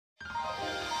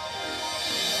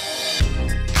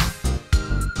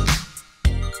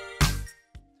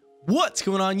What's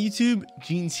going on YouTube?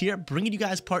 Jeans here, bringing you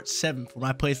guys part 7 for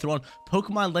my playthrough on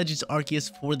Pokémon Legends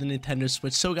Arceus for the Nintendo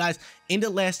Switch. So guys, in the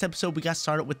last episode, we got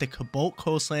started with the Cobalt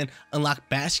Coastland, unlocked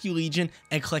Basque Legion,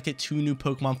 and collected 2 new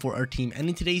Pokemon for our team. And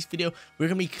in today's video, we're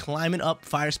going to be climbing up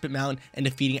Firespit Mountain and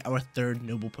defeating our 3rd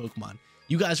noble Pokemon.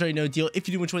 You guys already know the deal. If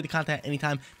you do enjoy the content at any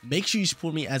time, make sure you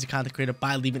support me as a content creator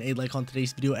by leaving a like on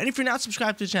today's video. And if you're not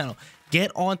subscribed to the channel,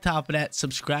 get on top of that.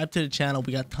 Subscribe to the channel.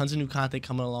 We got tons of new content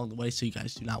coming along the way, so you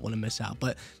guys do not want to miss out.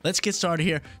 But let's get started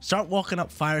here. Start walking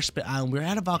up Firespit Island. We're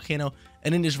at a volcano,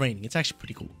 and it is raining. It's actually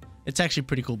pretty cool. It's actually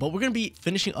pretty cool. But we're going to be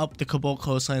finishing up the Cobalt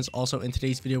Coastlands. Also, in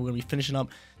today's video, we're going to be finishing up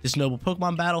this noble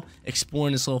Pokemon battle,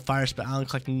 exploring this little Firespit Island,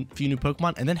 collecting a few new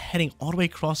Pokemon, and then heading all the way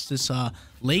across this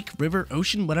lake, river,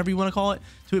 ocean, whatever you want to call it,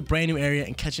 to a brand new area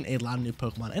and catching a lot of new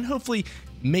Pokemon. And hopefully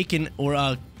making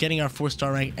or getting our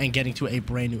 4-star rank and getting to a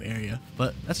brand new area.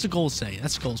 But that's the goals say.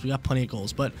 That's the goals. We got plenty of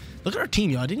goals. But look at our team,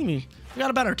 y'all. I didn't even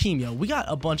forgot about our team, yo. We got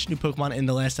a bunch of new Pokemon in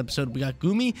the last episode. We got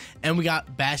Gumi and we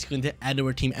got Basculin to add to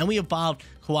our team. And we evolved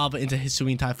Koalva into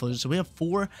Hisuian Typhlosion. So we have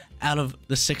 4 out of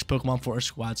the 6 Pokemon for our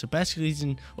squad. So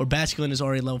Basculin is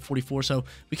already level 44. So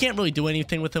we can't really do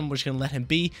anything with him. We're just going to let him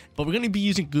be. But we're going to be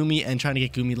using Gumi and trying to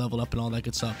get Gumi leveled up and all that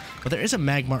good stuff. But there is a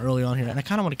Magmar early on here. And I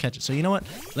kind of want to catch it. So you know what?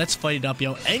 Let's fight it up,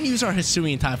 yo. And use our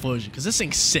Hisuian Typhlosion. Because this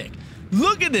thing's sick.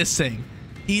 Look at this thing.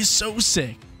 He's so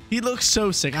sick. He looks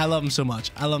so sick. I love him so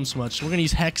much. I love him so much. So we're going to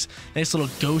use Hex. Nice little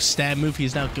Ghost stab move. He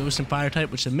is now Ghost and Fire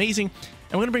type, which is amazing.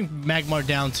 And we're going to bring Magmar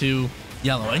down to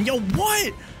Yellow. And yo,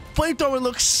 what? Flamethrower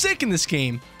looks sick in this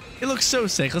game. It looks so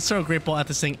sick. Let's throw a Great Ball at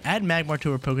this thing. Add Magmar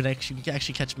to our Pokedex. You can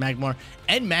actually catch Magmar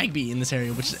and Magby in this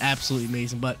area, which is absolutely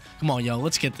amazing. But come on, yo.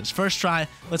 Let's get this. First try.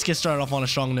 Let's get started off on a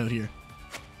strong note here.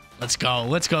 Let's go.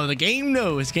 Let's go. The game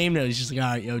knows. Game knows. He's just like,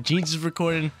 all right, yo. Jeans is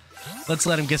recording. Let's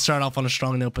let him get started off on a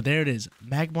strong note. But there it is.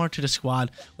 Magmar to the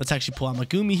squad. Let's actually pull out my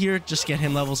Gumi here. Just get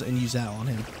him levels and use that on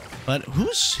him. But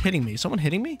who's hitting me? Someone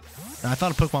hitting me? No, I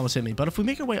thought a Pokemon was hitting me. But if we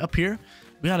make our way up here,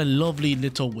 we got a lovely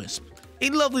little Wisp. A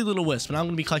lovely little Wisp. And I'm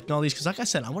going to be collecting all these because, like I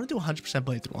said, I want to do 100%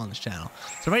 playthrough on this channel.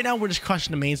 So right now, we're just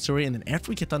crushing the main story. And then after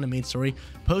we get done the main story,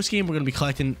 post-game, we're going to be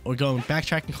collecting or going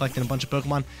backtracking, collecting a bunch of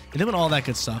Pokemon, and doing all that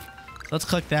good stuff. So let's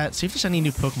collect that. See if there's any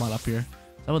new Pokemon up here.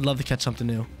 I would love to catch something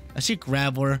new. I see a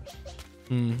Graveler.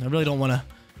 I really don't want to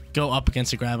go up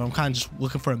against a Graveler. I'm kind of just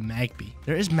looking for a Magby.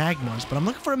 There is Magmars, but I'm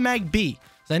looking for a Magby.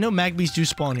 I know Magbys do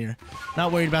spawn here.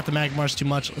 Not worried about the Magmars too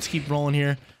much. Let's keep rolling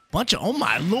here. Bunch of, oh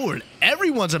my lord,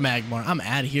 everyone's a Magmar. I'm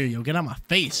out of here, yo. Get out of my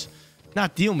face.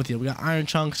 Not dealing with you. We got Iron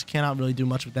Chunks. Cannot really do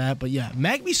much with that. But yeah,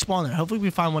 Magby spawn there. Hopefully we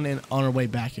find one on our way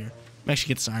back here. Let me actually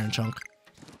get this Iron Chunk.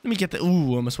 Let me get the,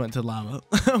 ooh, almost went into the lava.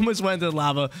 Almost went into the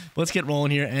lava. But let's get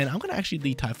rolling here. And I'm going to actually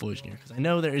lead Typhlosion here because I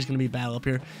know there is going to be a battle up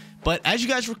here. But as you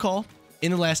guys recall,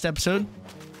 in the last episode,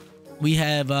 we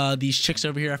have these chicks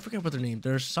over here. I forget what their name.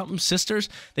 There's something sisters.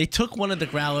 They took one of the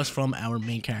Growlers from our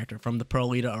main character, from the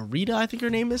Pearlita Arita, I think her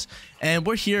name is. And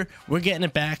we're here. We're getting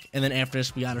it back. And then after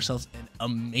this, we got ourselves an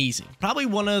amazing, probably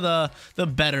one of the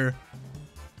better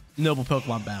noble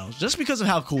Pokemon battles, just because of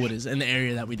how cool it is in the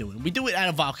area that we do it. We do it at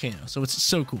a volcano, so it's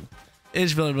so cool. It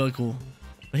is really, really cool.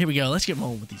 But here we go. Let's get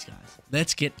rolling with these guys.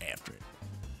 Let's get after it.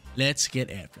 Let's get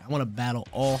after it. I want to battle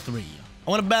all 3 of you. I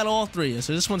want to battle all 3 of you.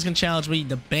 So this one's going to challenge me.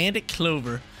 The Bandit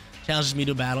Clover challenges me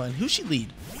to a battle. And who should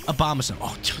lead? Abomasnow.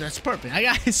 Oh, dude, that's perfect. I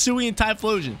got Hisuian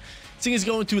Typhlosion. This thing is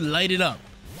going to light it up.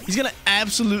 He's going to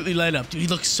absolutely light up. Dude, he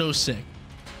looks so sick.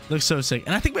 Looks so sick.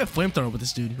 And I think we have Flamethrower with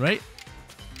this dude, right?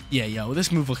 Yeah, yo,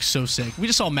 this move looks so sick. We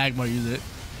just saw Magmar use it.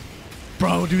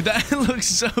 Bro, dude, that looks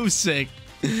so sick.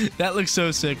 That looks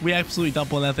so sick. We absolutely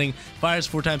dump on that thing. Fire is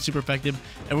 4 times super effective.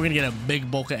 And we're going to get a big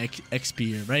bulk of XP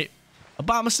here, right?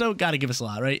 Abomasnow got to give us a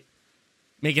lot, right?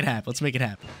 Make it happen. Let's make it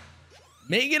happen.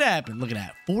 Make it happen. Look at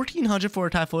that. 1400 for a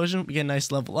Typhlosion. We get a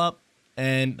nice level up.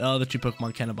 And the 2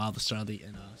 Pokemon can evolve the Starly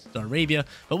and Staravia.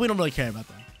 But we don't really care about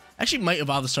them. Actually, might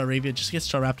evolve the Staravia just to get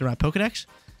Staraptor in my Pokedex.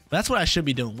 But that's what I should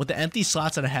be doing. With the empty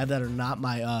slots that I have that are not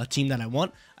my team that I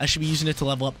want, I should be using it to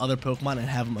level up other Pokemon and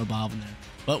have them evolve in there.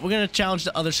 But we're going to challenge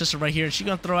the other sister right here. And she's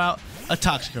going to throw out a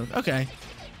Toxicroak. Okay.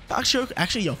 Toxicroak.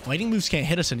 Actually, yo, fighting moves can't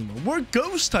hit us anymore. We're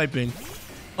ghost typing.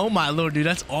 Oh my lord, dude.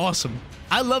 That's awesome.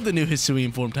 I love the new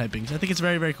Hisuian form typings. I think it's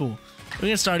very, very cool. We're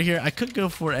going to start here. I could go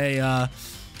for a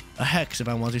Hex if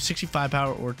I want to. 65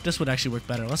 power, or this would actually work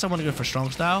better. Unless I want to go for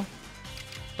Strong Style.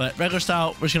 But regular style,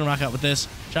 we're just going to rock out with this.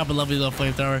 Drop a lovely little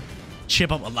Flamethrower.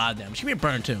 Chip up a lot of damage. Give me a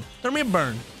burn, too. Throw me a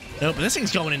burn. Nope, but this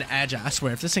thing's going into Agile. I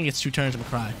swear, if this thing gets 2 turns, I'm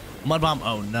going to cry. Mud Bomb.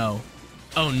 Oh, no.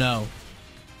 Oh, no.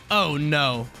 Oh,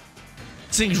 no.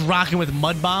 This thing's rocking with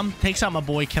Mud Bomb. Takes out my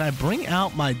boy. Can I bring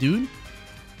out my dude?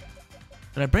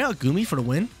 Did I bring out Gumi for the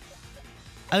win?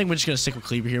 I think we're just going to stick with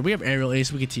Cleaver here. We have Aerial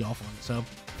Ace. We can tee off on it. So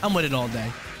I'm with it all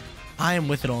day. I am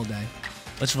with it all day.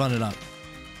 Let's run it up.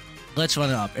 Let's run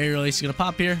it up. Aerial Ace is going to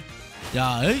pop here.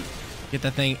 Yeah, hey. Get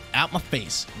that thing out my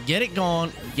face. Get it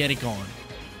gone. Get it gone.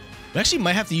 We actually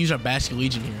might have to use our Basket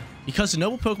Legion here because the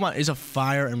noble Pokemon is a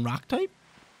fire and rock type.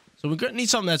 So we're going to need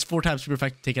something that's 4 times super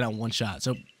effective to take it out in one shot.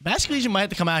 So Basket Legion might have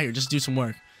to come out here just to do some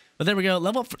work. But there we go.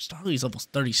 Level up for Starly's level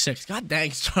 36. God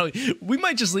dang, Starly. We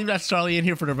might just leave that Starly in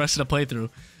here for the rest of the playthrough.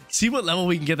 See what level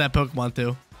we can get that Pokemon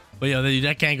to. But yo, dude,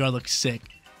 that Gengar looks sick.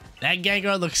 That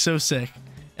Gengar looks so sick.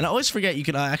 And I always forget you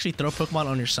can actually throw Pokemon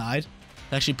on your side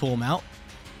to actually pull them out.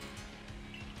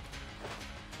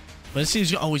 But it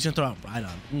seems, oh, he's going to throw out Rhydon.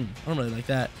 I don't really like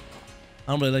that.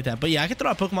 I don't really like that. But yeah, I can throw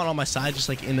out Pokemon on my side just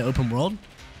like in the open world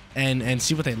and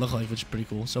see what they look like, which is pretty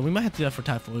cool. So we might have to do that for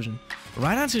Typhlosion. But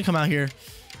Rhydon's going to come out here.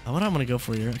 What I'm going to go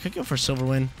for here? I could go for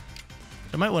Silverwind.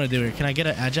 I might want to do here. Can I get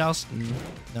an Agile?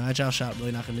 No, Agile shot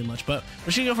really not going to do much. But we're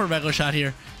just going to go for a regular shot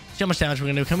here. See how much damage we're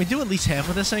going to do. Can we do at least half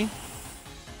of this thing?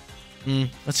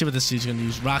 Let's see what this dude's going to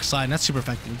use. Rock Slide. That's super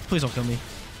effective. Please don't kill me.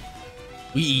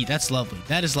 We eat. That's lovely.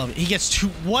 That is lovely. He gets 2.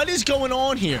 What is going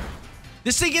on here?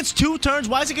 This thing gets 2 turns.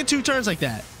 Why does it get 2 turns like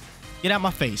that? Get out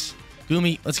my face.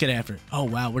 Goomy, let's get after it. Oh,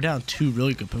 wow. We're down 2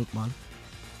 really good Pokemon.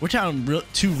 We're down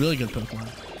 2 really good Pokemon.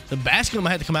 The Basculin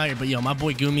might have to come out here, but yo, my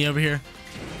boy Goomy over here,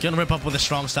 gonna rip up with a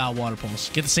strong style water pulse.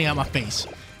 Get this thing out my face.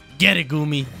 Get it,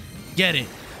 Goomy. Get it.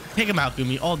 Take him out,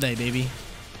 Goomy, all day, baby.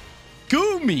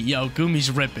 Goomy! Yo,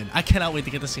 Goomy's ripping. I cannot wait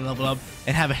to get this thing leveled up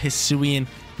and have a Hisuian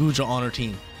Goodra on our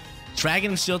team.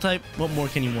 Dragon and Steel type, what more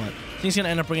can you want? He's gonna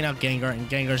end up bringing out Gengar, and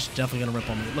Gengar's definitely gonna rip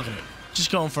on me. Look at it.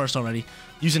 Just going first already.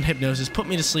 Using Hypnosis. Put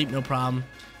me to sleep, no problem.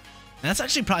 And that's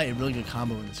actually probably a really good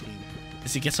combo in this game.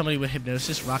 Is to get somebody with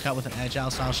Hypnosis, rock out with an Agile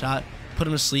style shot, put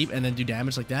him to sleep, and then do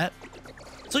damage like that.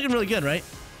 It's looking really good, right?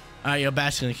 Alright, yo,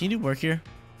 Bastion, can you do work here?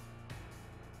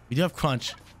 We do have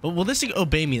Crunch. But will this thing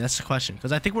obey me? That's the question.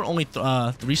 Because I think we're only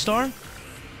 3-star.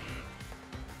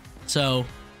 So,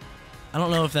 I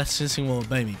don't know if this thing will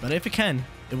obey me. But if it can,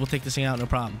 it will take this thing out, no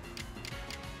problem.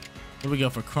 What do we go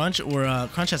for? Crunch? Or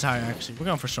Crunch has higher accuracy. We're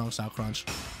going for strong style Crunch.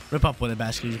 Rip up with it,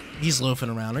 Bastion. He's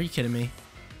loafing around. Are you kidding me?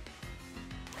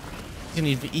 He's gonna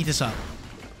need to eat this up.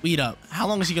 Eat up. How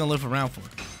long is he gonna live around for?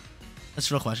 That's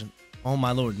the real question. Oh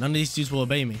my lord. None of these dudes will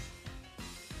obey me.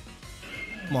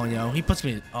 Come on, yo. He puts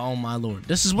me. Oh my lord.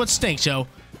 This is what stinks, yo.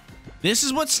 This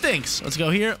is what stinks. Let's go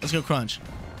here. Let's go Crunch.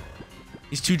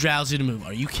 He's too drowsy to move.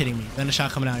 Are you kidding me? Then a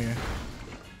shot coming out here.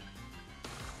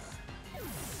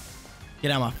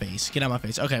 Get out of my face. Get out of my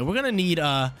face. Okay, we're gonna need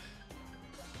to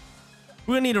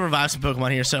revive some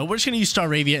Pokemon here. So we're just gonna use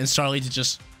Staravia and Starly to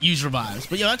just use revives.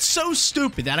 But yo, that's so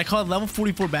stupid that I call it level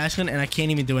 44 Bastion and I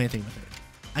can't even do anything with it.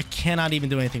 I cannot even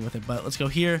do anything with it. But let's go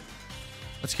here.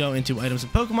 Let's go into items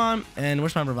and Pokemon. And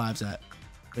where's my revives at?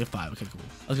 We have 5. Okay, cool.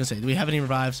 I was gonna say, do we have any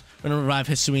revives? We're gonna revive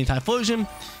Hisuian Typhlosion, and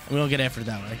we don't get after it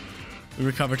that way. We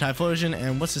recover Typhlosion,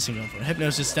 and what's this thing going for?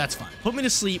 Hypnosis. That's fine. Put me to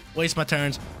sleep. Waste my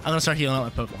turns. I'm gonna start healing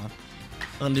out my Pokemon.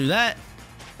 I'm gonna do that.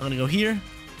 I'm gonna go here.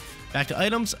 Back to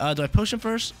items. Do I potion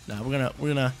first? No, we're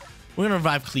gonna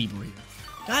revive Cleaver here.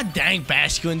 God dang,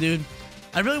 Basculin, dude.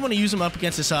 I really want to use him up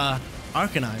against this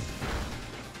Arcanine.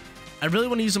 I really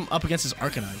want to use him up against this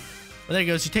Arcanine. But there he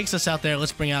goes. He takes us out there.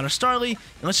 Let's bring out our Starly,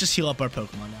 and let's just heal up our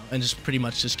Pokemon now, and just pretty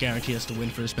much just guarantee us to win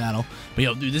for this battle. But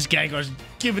yo, dude, this Gengar's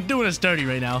doing us dirty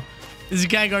right now. This is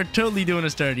Gengar totally doing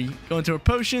us dirty. Going to our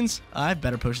potions. I have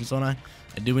better potions, don't I?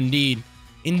 I do indeed.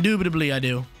 Indubitably, I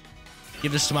do.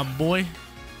 Give this to my boy.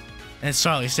 And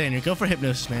Starly, stay in here. Go for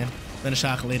Hypnosis, man. Then a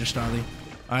shock later, Starly.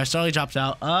 All right, Starly drops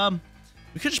out.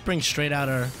 We could just bring straight out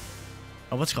our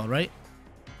what's it called, right?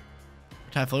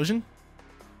 Typhlosion.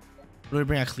 What do we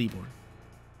bring out? Cleavor.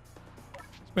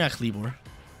 Let's bring out Cleavor.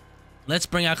 Let's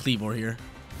bring out Cleavor here.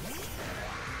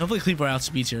 Hopefully Cleavor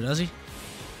outspeeds here, does he?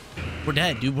 We're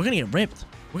dead, dude. We're gonna get ripped.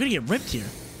 We're gonna get ripped here.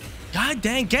 God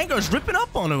dang, Gengar's ripping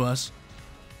up onto us.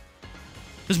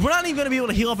 Because we're not even gonna be able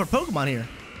to heal up our Pokemon here.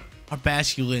 Our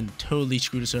Basculin totally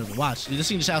screwed us over. Watch, dude, this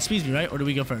thing just outspeeds me, right? Or do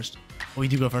we go first? Oh, we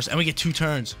do go first, and we get 2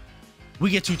 turns. We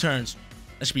get 2 turns.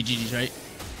 That should be GG's, right?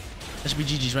 That should be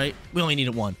GG's, right? We only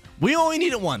needed 1. We only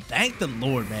needed 1. Thank the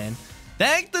Lord, man.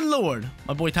 Thank the Lord.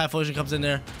 My boy Typhlosion comes in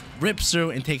there, rips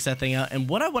through, and takes that thing out. And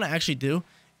what I want to actually do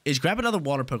is grab another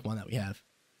water Pokemon that we have.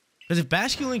 Because if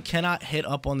Basculin cannot hit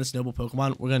up on this noble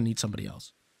Pokemon, we're going to need somebody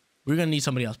else. We're going to need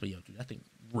somebody else. But yo, dude, that thing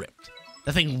ripped.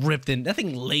 That thing ripped in. That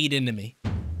thing laid into me.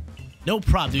 No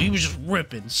problem, dude. He was just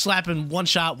ripping. Slapping one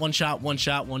shot, one shot, one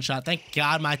shot, one shot. Thank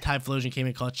God my Typhlosion came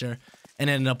in clutch there and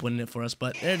ended up winning it for us.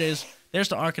 But there it is. There's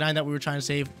the Arcanine that we were trying to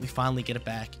save. We finally get it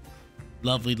back.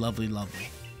 Lovely, lovely, lovely.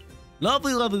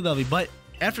 Lovely, lovely, lovely. But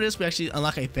after this, we actually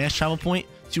unlock a fast travel point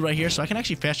to right here. So I can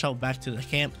actually fast travel back to the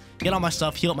camp, get all my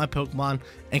stuff, heal up my Pokemon,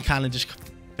 and kind of just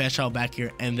fast travel back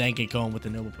here and then get going with the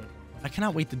noble Pokemon. I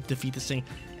cannot wait to defeat this thing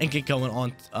and get going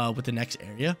on with the next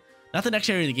area. Not the next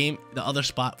area of the game, the other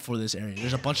spot for this area.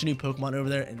 There's a bunch of new Pokemon over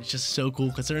there, and it's just so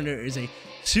cool considering there is a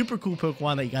super cool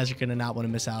Pokemon that you guys are going to not want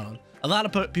to miss out on. A lot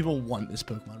of people want this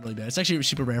Pokemon really bad. It's actually a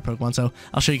super rare Pokemon, so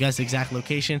I'll show you guys the exact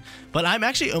location. But I'm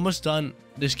actually almost done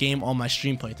this game on my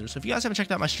stream playthrough. So if you guys haven't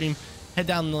checked out my stream, head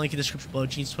down in the link in the description below,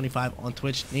 Jeans25 on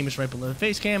Twitch. Name is right below the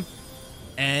face cam.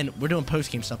 And we're doing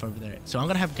post-game stuff over there. So I'm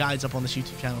going to have guides up on this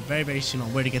YouTube channel very, very soon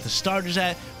on where to get the starters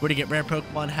at, where to get rare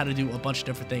Pokemon, how to do a bunch of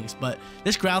different things. But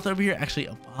this Growlithe over here actually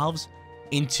evolves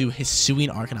into Hisuian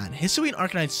Arcanine. Hisuian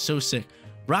Arcanine is so sick.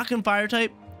 Rock and Fire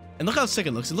type. And look how sick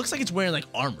it looks. It looks like it's wearing like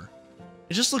armor.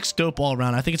 It just looks dope all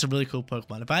around. I think it's a really cool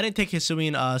Pokemon. If I didn't take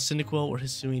Hisuian Cyndaquil or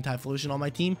Hisuian Typhlosion on my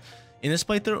team in this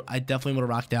playthrough, I definitely would have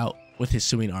rocked out with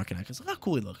Hisuian Arcanine. Because look how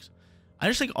cool he looks. I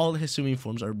just think all the Hisuian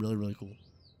forms are really, really cool.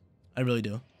 I really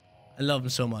do. I love him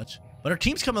so much. But our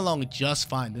team's coming along just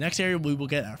fine. The next area we will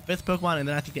get our 5th Pokemon, and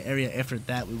then I think the area after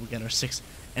that we will get our 6th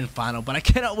and final. But I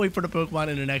cannot wait for the Pokemon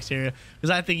in the next area because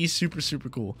I think he's super, super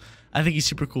cool. I think he's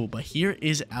super cool. But here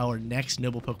is our next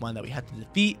noble Pokemon that we have to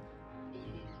defeat.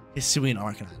 Hisuian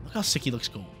Arcanine. Look how sick he looks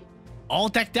gold. All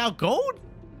decked out gold?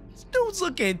 This dude's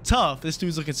looking tough. This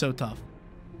dude's looking so tough.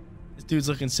 This dude's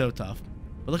looking so tough.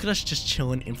 But look at us just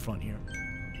chilling in front here.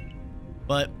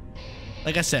 But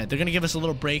like I said, they're going to give us a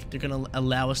little break. They're going to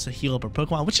allow us to heal up our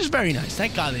Pokemon, which is very nice.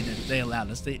 Thank God they did. They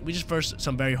allowed us. We just versed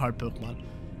some very hard Pokemon.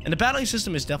 And the battling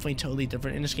system is definitely totally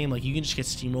different in this game. Like, you can just get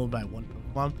steamrolled by one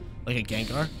Pokemon, like a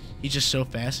Gengar. He's just so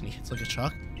fast, and he hits like a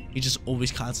truck. He's just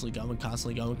always constantly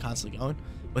going,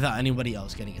 without anybody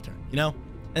else getting a turn, you know?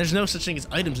 And there's no such thing as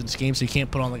items in this game, so you can't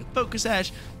put on like a Focus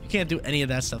Sash. You can't do any of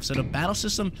that stuff. So the battle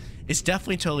system is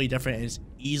definitely totally different, and it's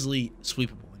easily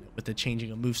sweepable with the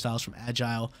changing of move styles from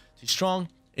agile to strong.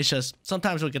 It's just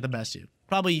sometimes we'll get the best of you.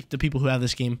 Probably the people who have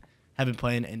this game have been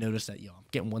playing and noticed that, yo, I'm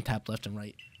getting one tap left and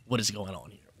right. What is going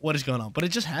on here? What is going on? But it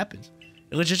just happens.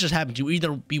 It legit just happens. You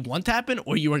either be one tapping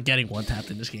or you are getting one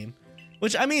tapped in this game.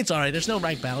 Which, I mean, it's alright. There's no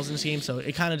ranked battles in this game, so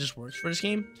it kind of just works for this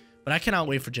game. But I cannot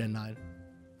wait for Gen 9.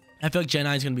 I feel like Gen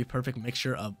 9 is going to be a perfect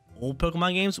mixture of old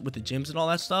Pokemon games with the gyms and all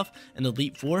that stuff and the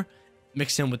Elite Four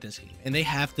mixed in with this game. And they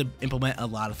have to implement a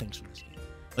lot of things from this game.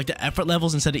 Like the effort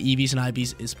levels instead of EVs and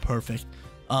IVs is perfect.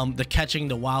 The catching,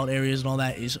 the wild areas and all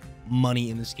that is money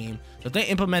in this game. So if they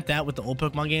implement that with the old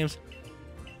Pokemon games,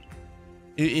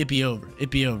 it'd be over.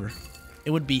 It'd be over. It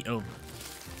would be over.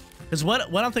 Because what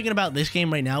I'm thinking about this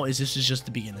game right now is this is just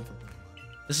the beginning for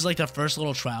Pokemon. This is like their first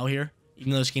little trial here.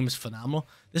 Even though this game is phenomenal,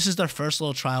 this is their first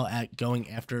little trial at going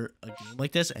after a game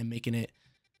like this and making it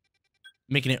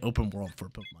open world for a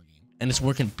Pokemon game. And it's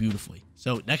working beautifully.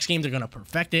 So next game, they're going to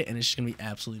perfect it, and it's just going to be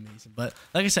absolutely amazing. But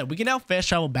like I said, we can now fast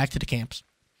travel back to the camps.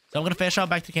 So I'm going to fast travel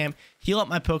back to camp, heal up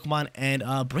my Pokemon,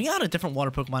 and bring out a different water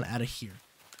Pokemon out of here.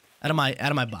 Out of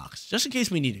my box. Just in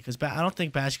case we need it. Because I don't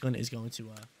think Basculin is going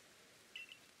to...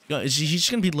 he's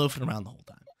just going to be loafing around the whole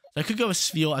time. So I could go with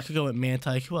Spheal. I could go with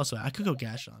Mantike. Who else? I could go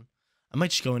Gastron. I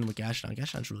might just go in with Gastron.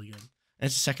 Gastron's really good. And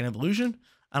it's a second evolution.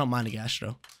 I don't mind a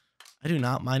Gastro. I do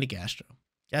not mind a Gastro.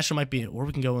 Gastro might be it, or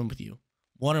we can go in with you.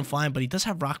 Water and flying, but he does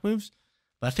have rock moves.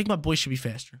 But I think my boy should be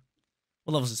faster.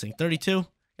 What level is this thing? 32.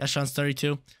 Gastron's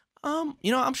 32.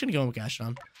 You know, I'm just gonna go in with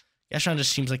Gastron. Gastron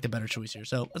just seems like the better choice here.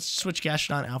 So let's switch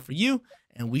Gastron out for you,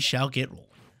 and we shall get rolling.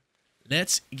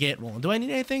 Let's get rolling. Do I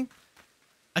need anything?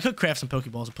 I could craft some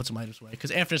Pokeballs and put some items away,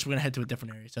 because after this we're gonna head to a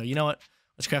different area. So you know what?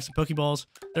 Let's craft some Pokeballs.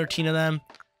 13 of them,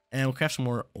 and we'll craft some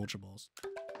more Ultra Balls.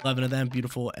 11 of them,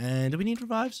 beautiful. And do we need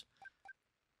revives?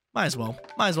 Might as well.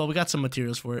 We got some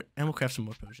materials for it, and we'll craft some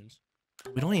more potions.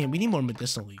 We need more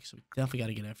medicinal leaks, so we definitely got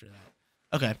to get after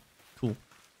that. Okay, cool.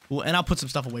 And I'll put some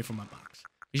stuff away from my box.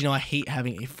 Because, you know, I hate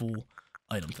having a full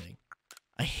item thing.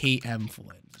 I hate having full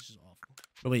items. This is awful.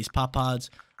 What about these Pop Pods?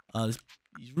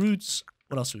 These roots.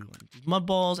 What else do we want? These Mud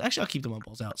Balls. Actually, I'll keep the Mud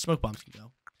Balls out. Smoke Bombs can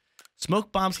go.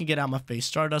 Smoke Bombs can get out my face.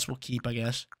 Stardust we'll keep, I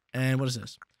guess. And what is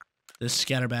this? This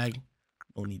Scatter Bag.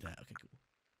 We'll need that. Okay, cool.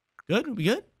 Good? We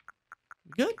good?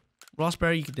 Good.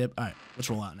 Rossberry, you can dip. All right, let's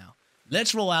roll out now.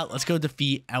 Let's roll out. Let's go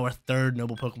defeat our third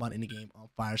noble Pokemon in the game on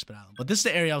Firespit Island. But this is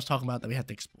the area I was talking about that we have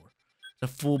to explore. It's a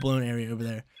full-blown area over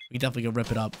there. We can definitely go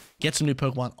rip it up, get some new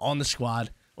Pokemon on the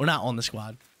squad, or not on the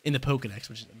squad, in the Pokedex,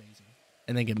 which is amazing,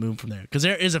 and then get moved from there. Because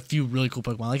there is a few really cool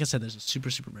Pokemon. Like I said, there's a super,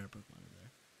 super rare Pokemon over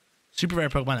there. Super rare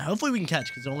Pokemon. Hopefully we can catch,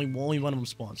 because only one of them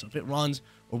spawns. So if it runs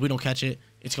or we don't catch it,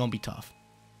 it's going to be tough.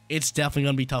 It's definitely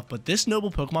going to be tough. But this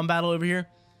noble Pokemon battle over here,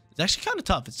 it's actually kind of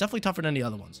tough. It's definitely tougher than the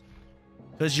other ones.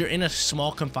 Because you're in a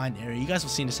small, confined area. You guys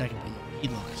will see in a second. But He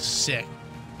looks sick.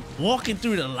 Walking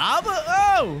through the lava?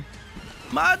 Oh,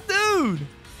 my dude.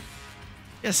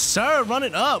 Yes, sir. Run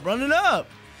it up. Run it up.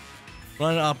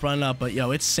 Run it up. Run it up. But,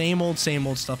 yo, it's same old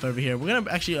stuff over here. We're going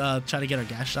to actually try to get our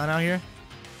gas shot out here.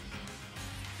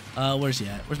 Where's he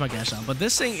at? Where's my gas shot? But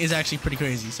this thing is actually pretty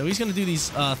crazy. So he's going to do these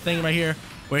thing right here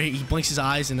where he blinks his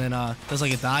eyes and then does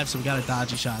like a dive. So we got a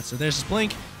dodgy shot. So there's this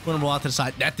blink. We're going to roll out to the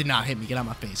side. That did not hit me. Get out of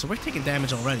my face. So we're taking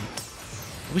damage already.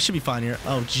 We should be fine here.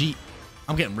 Oh, gee.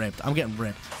 I'm getting ripped. I'm getting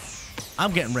ripped.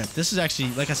 I'm getting ripped. This is actually,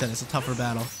 like I said, it's a tougher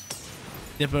battle.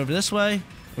 Dip over this way.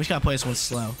 We just got to play this one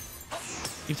slow.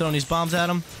 Keep throwing these bombs at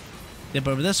him. Dip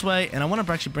over this way. And I want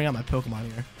to actually bring out my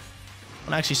Pokemon here. I'm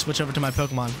going to actually switch over to my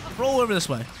Pokemon. Roll over this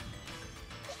way.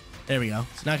 There we go.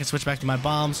 So now I can switch back to my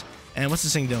bombs. And what's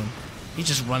this thing doing? He's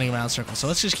just running around circles. So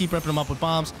let's just keep ripping him up with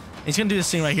bombs. And he's going to do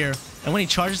this thing right here. And when he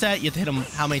charges that, you have to hit him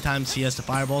how many times he has the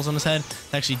fireballs on his head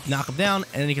to actually knock him down.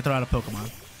 And then you can throw out a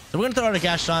Pokemon. So we're going to throw out a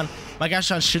Gastron. My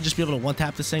Gastron should just be able to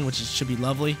one-tap this thing, which should be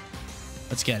lovely.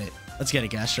 Let's get it. Let's get it,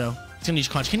 Gastro. It's going to use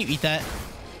Crunch. Can you eat that?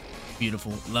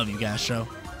 Beautiful. Love you, Gastro.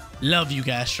 Love you,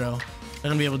 Gastro. I'm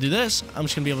going to be able to do this. I'm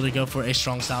just going to be able to go for a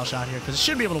strong style shot here because it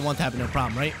should be able to one-tap it, no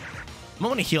problem, right? I'm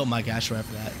going to heal my Gastro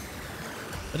after that.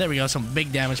 But there we go. Some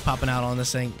big damage popping out on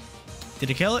this thing. Did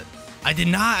it kill it? I did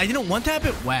not. I didn't one-tap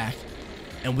it. Whack.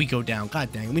 And we go down.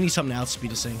 God dang. We need something to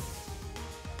outspeed this thing.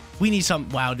 We need some.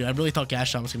 Wow, dude. I really thought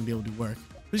Gastron was going to be able to do work.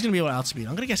 Who's going to be able to outspeed?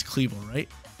 I'm going to guess Cleaver, right?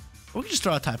 Or we can just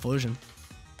throw out Typhlosion.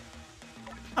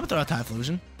 I'm going to throw out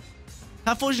Typhlosion.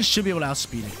 Typhlosion should be able to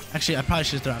outspeed it. Actually, I probably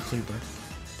should throw out Cleaver.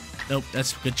 Nope.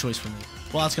 That's a good choice for me.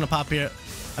 Well, it's going to pop here.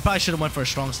 I probably should have went for a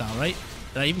strong style, right?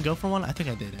 Did I even go for one? I think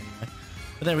I did anyway.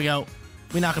 But there we go.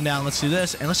 We knock him down. Let's do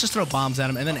this. And let's just throw bombs at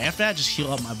him. And then after that, just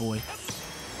heal up my boy.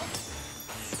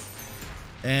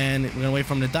 And we're going to wait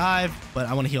for him to dive. But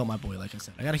I want to heal up my boy, like I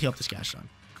said. I got to heal up this Gastron.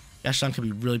 Gastron could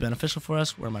be really beneficial for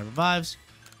us. Where are my revives?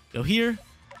 Go here.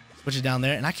 Switch it down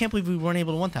there. And I can't believe we weren't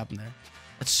able to one-tap him there.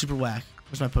 That's super whack.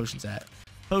 Where's my potions at?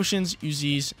 Potions, use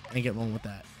these, and get one with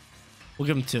that. We'll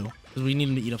give him 2. Because we need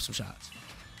him to eat up some shots.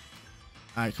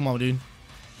 Alright, come on, dude.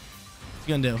 What's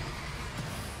he gonna do?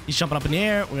 He's jumping up in the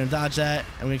air. We're gonna dodge that,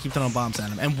 and we're gonna keep throwing bombs at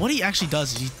him. And what he actually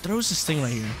does is he throws this thing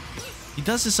right here. He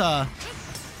does this,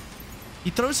 he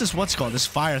throws this, what's it called? This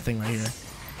fire thing right here.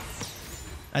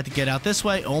 I have to get out this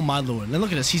way. Oh, my lord. And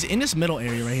look at this. He's in this middle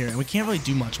area right here, and we can't really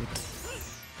do much with it.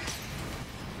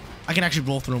 I can actually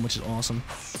roll through him, which is awesome.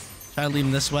 Try to lead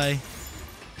him this way.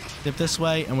 Dip this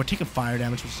way, and we're taking fire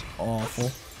damage, which is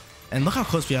awful. And look how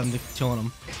close we have him to killing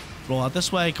him. Roll out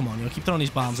this way. Come on, keep throwing these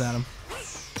bombs at him.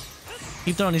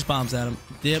 Keep throwing these bombs at him.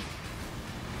 Dip.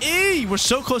 Eee! We're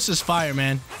so close to this fire,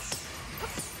 man.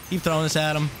 Keep throwing this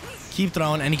at him. Keep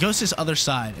throwing. And he goes to this other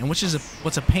side. And which is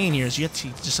what's a pain here is you have to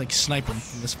just like snipe him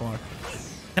from this far.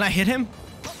 Can I hit him?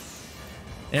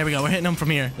 There we go. We're hitting him from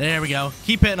here. There we go.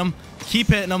 Keep hitting him. Keep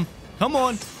hitting him. Come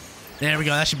on. There we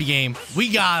go. That should be game.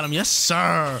 We got him. Yes,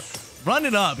 sir. Run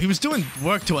it up. He was doing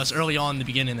work to us early on in the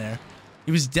beginning there.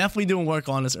 He was definitely doing work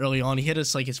on us early on. He hit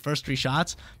us like his first 3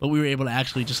 shots, but we were able to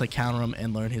actually just like counter him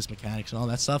and learn his mechanics and all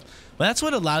that stuff. But that's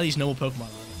what a lot of these noble Pokemon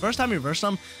are. The first time you reverse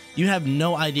them, you have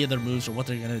no idea their moves or what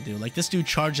they're going to do. Like this dude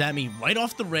charged at me right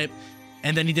off the rip,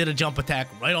 and then he did a jump attack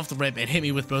right off the rip and hit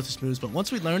me with both his moves. But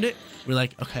once we learned it, we're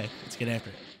like, okay, let's get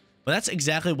after it. But that's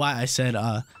exactly why I said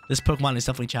this Pokemon is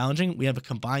definitely challenging. We have a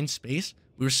combined space.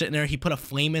 We were sitting there. He put a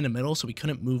flame in the middle, so we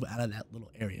couldn't move out of that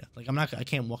little area. Like I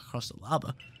can't walk across the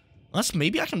lava. Unless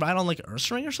maybe I can ride on like an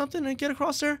Ursaring or something and get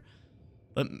across there.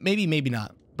 But maybe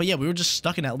not. But yeah, we were just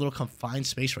stuck in that little confined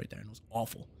space right there. And it was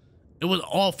awful. It was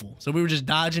awful. So we were just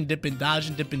dodging, dipping,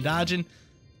 dodging,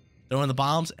 throwing the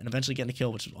bombs, and eventually getting a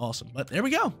kill, which was awesome. But there we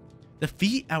go.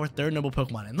 Defeat our 3rd noble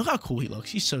Pokemon. And look how cool he looks.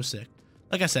 He's so sick.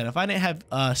 Like I said, if I didn't have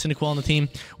Cyndaquil on the team,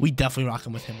 we definitely rock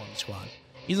him with him on the squad.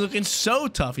 He's looking so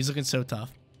tough. He's looking so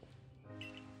tough.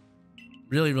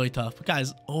 Really, really tough. But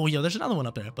guys, oh, yo, there's another one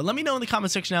up there. But let me know in the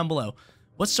comment section down below.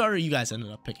 What starter you guys ended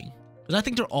up picking? Because I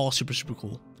think they're all super, super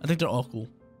cool. I think they're all cool.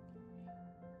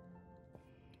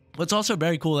 What's also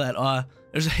very cool that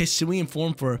there's a Hisuian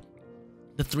form for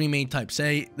the 3 main types.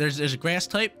 Say there's a grass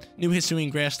type, new Hisuian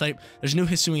grass type, there's a new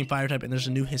Hisuian fire type, and there's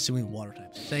a new Hisuian water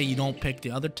type. Say you don't pick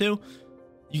the other 2,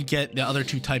 you get the other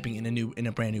 2 typing in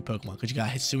a brand new Pokemon, because you got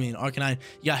Hisuian Arcanine,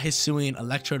 you got Hisuian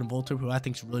Electrode and Voltorb, who I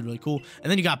think is really, really cool, and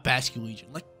then you got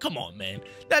Basculegion. Like, come on, man,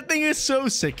 that thing is so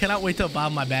sick. Cannot wait to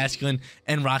evolve my Basculin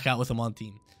and rock out with him on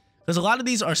team. Because a lot of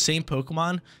these are same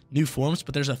Pokemon, new forms,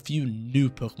 but there's a few new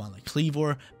Pokemon like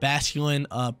Cleavor, Basculin,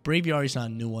 Braviary's not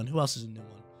a new one. Who else is a new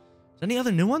one? Is there any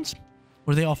other new ones?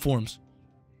 Or are they all forms?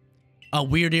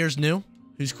 Weird Ear's new,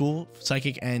 who's cool,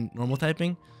 Psychic and normal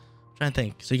typing. I'm trying to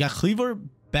think. So you got Cleavor,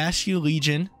 Bascu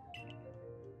Legion.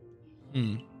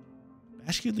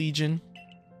 Bascu Legion.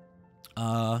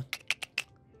 I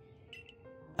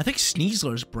think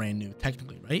Sneasler is brand new,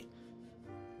 technically, right?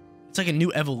 It's like a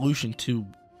new evolution to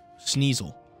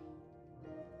Sneasel.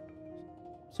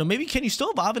 So maybe, can you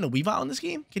still evolve into Weavile in this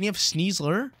game? Can you have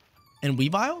Sneasler and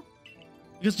Weavile?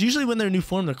 Because usually when they're new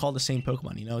form, they're called the same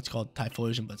Pokemon. You know, it's called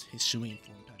Typhlosion, but it's Hisuian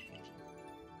form Typhlosion.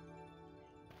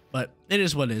 But it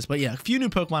is what it is. But yeah, a few new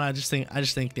Pokemon. I just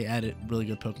think they added really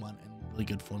good Pokemon and really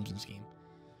good forms in this game.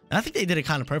 And I think they did it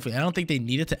kind of perfectly. I don't think they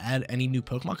needed to add any new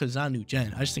Pokemon because it's not a new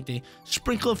gen. I just think they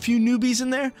sprinkle a few newbies in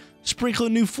there, sprinkle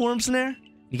new forms in there.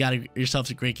 You got yourself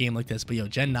a great game like this. But yo,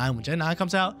 Gen 9, when Gen 9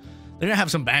 comes out, they're gonna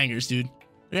have some bangers, dude.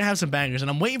 They're gonna have some bangers,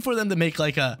 and I'm waiting for them to make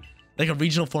like a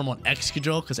regional form on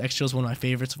Excadrill, because Excadrill is one of my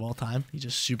favorites of all time. He's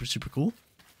just super, super cool.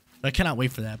 But I cannot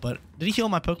wait for that. But did he heal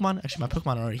my Pokemon? Actually, my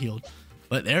Pokemon are already healed.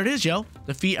 But there it is, yo.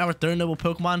 Defeat our third noble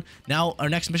Pokemon. Now our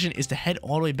next mission is to head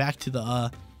all the way back to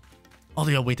the oh,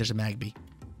 yo, wait, there's a Magby.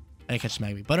 I didn't catch the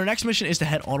Magby. But our next mission is to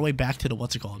head all the way back to the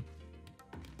what's it called?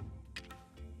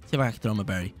 See if I can throw him a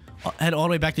berry. I'll head all the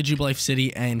way back to Jubilife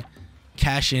City and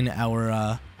cash in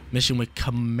our mission with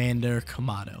Commander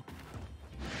Kamado.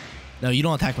 No, you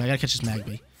don't attack me. I gotta catch this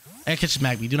Magby. I gotta catch this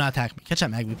Magby. Do not attack me. Catch that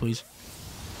Magby, please.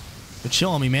 But chill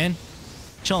on me, man.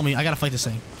 Chill on me. I gotta fight this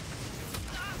thing.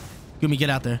 Give me, get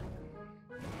out there.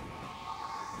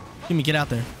 Give me, get out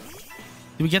there.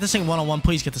 Did we get this thing one-on-one?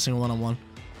 Please get this thing one-on-one.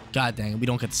 God dang it. We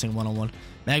don't get this thing one-on-one.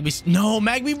 Magby. No,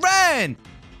 Magby ran!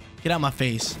 Get out of my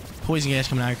face. Poison gas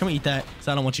coming out here. Come and eat that, because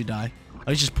I don't want you to die.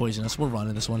 Oh, he's just poisonous. We're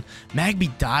running this one.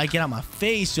 Magby, die. Get out of my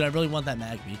face, dude. I really want that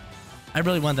Magby. I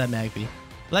really want that Magby.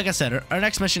 Like I said, our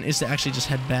next mission is to actually just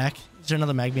head back. Is there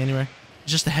another Magby anywhere?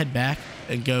 Just to head back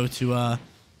and go to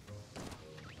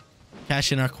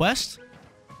cash in our quest.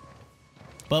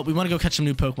 But we want to go catch some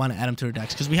new Pokemon and add them to our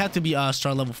decks, because we have to be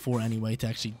star level 4 anyway to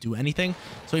actually do anything.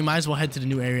 So we might as well head to the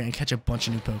new area and catch a bunch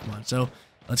of new Pokemon. So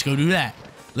let's go do that.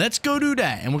 Let's go do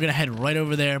that. And we're going to head right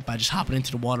over there by just hopping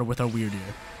into the water with our Weird Ear.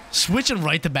 Switching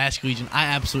right to Basque Legion. I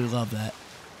absolutely love that.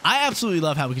 I absolutely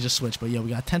love how we can just switch. But yeah, we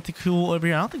got Tentacool over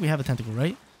here. I don't think we have a Tentacool,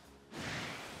 right?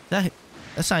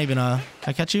 That's not even can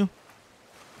I catch you? Can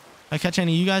I catch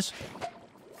any of you guys?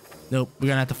 Nope. We're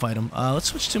gonna have to fight him. Let's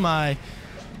switch to my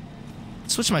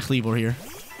Cleavor here.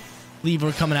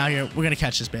 Cleavor coming out here. We're gonna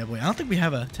catch this bad boy. I don't think we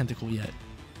have a Tentacool yet.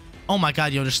 Oh my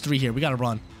god, yo, there's 3 here. We gotta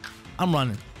run. I'm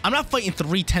running. I'm not fighting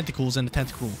 3 Tentacles in a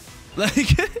Tentacool. Like,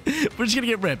 we're just gonna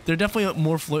get ripped. They're definitely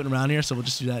more floating around here, so we'll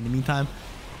just do that in the meantime.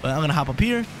 But I'm gonna hop up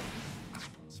here.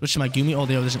 Switch to my Goomy. Oh,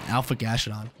 there's an Alpha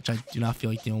Gastrodon, which I do not feel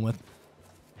like dealing with.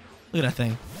 Look at that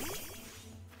thing.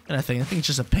 Look at that thing. That thing's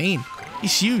just a pain.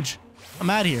 He's huge. I'm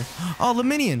out of here. Oh,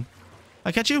 Laminion.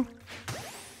 I catch you?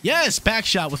 Yes, back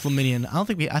shot with Laminion. I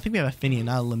think we have a Finian,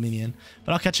 not a Laminion.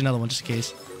 But I'll catch another one just in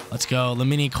case. Let's go.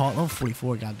 Laminion caught. Oh,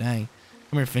 44. God dang.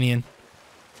 Come here, Finian.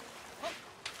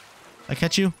 I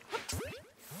catch you?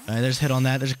 Alright, there's a hit on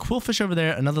that. There's a Quillfish over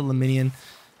there. Another Laminion.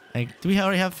 Like, do we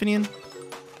already have Finian?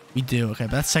 We do. Okay,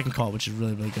 but that's second call, which is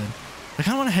really, really good. I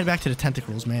kind of want to head back to the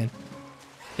Tentacruels, man.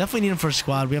 Definitely need them for a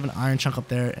squad. We have an Iron Chunk up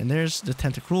there, and there's the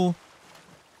Tentacruel.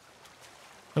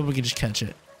 Hope we can just catch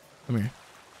it. Come here.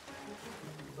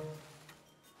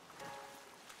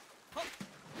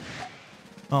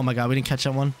 Oh my god, we didn't catch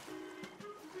that one.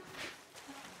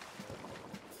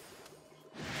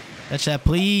 Catch that,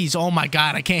 please. Oh my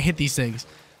god, I can't hit these things.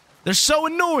 They're so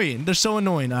annoying. They're so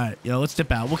annoying. All right, yo, let's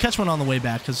dip out. We'll catch one on the way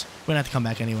back, because we're going to have to come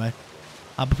back anyway.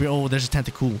 Oh, there's a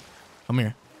Tentacool. Come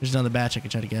here. There's another batch I can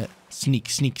try to get. Sneak,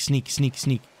 sneak, sneak, sneak,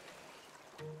 sneak.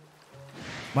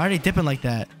 Why are they dipping like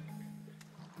that?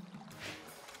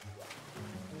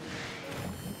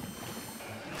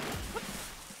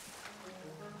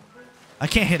 I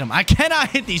can't hit him. I cannot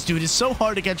hit these, dude. It's so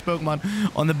hard to catch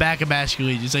Pokemon on the back of Basque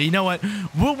Legion. So you know what?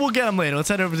 We'll get them later. Let's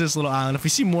head over to this little island. If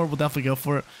we see more, we'll definitely go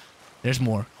for it. There's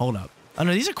more. Hold up. Oh,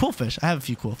 no, these are cool fish. I have a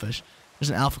few cool fish. There's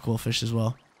an alpha cool fish as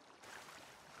well.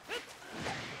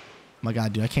 Oh my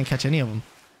god, dude. I can't catch any of them.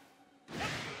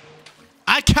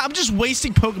 I'm just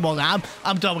wasting Pokeballs now.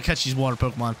 I'm done with catching these water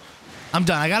Pokemon. I'm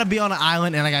done. I gotta be on an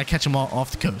island and I gotta catch them all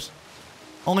off the coast.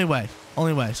 Only way.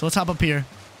 Only way. So let's hop up here.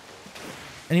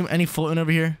 Any floating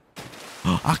over here?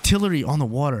 Octillery on the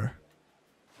water.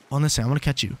 On this side. I'm gonna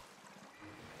catch you.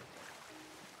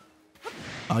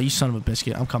 Oh, you son of a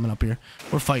biscuit. I'm coming up here.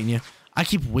 We're fighting you. I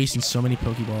keep wasting so many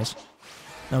Pokeballs.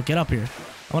 No, get up here.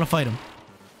 I want to fight him.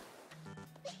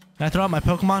 Can I throw out my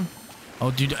Pokemon? Oh,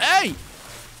 dude. Hey!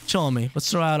 Chill on me. Let's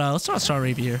throw out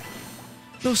Staravia here.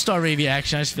 No Staravia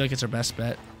action. I just feel like it's our best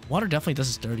bet. Water definitely does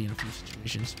us dirty in a few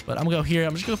situations. But I'm gonna go here.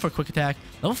 I'm just gonna go for a quick attack.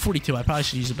 Level 42. I probably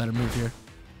should use a better move here.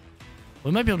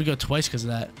 We might be able to go twice because of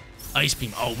that. Ice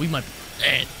Beam. Oh, we might be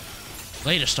dead.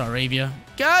 Later, Staravia.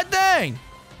 God dang.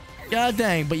 God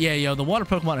dang. But yeah, yo, the water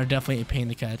Pokemon are definitely a pain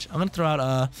to catch. I'm going to throw out,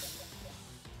 I'm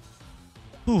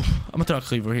going to throw out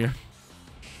Cleaver here.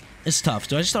 It's tough.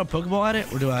 Do I just throw a Pokeball at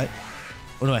it or do I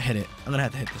hit it? I'm going to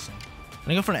have to hit this thing. I'm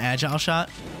going to go for an Agile shot.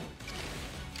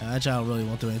 Agile really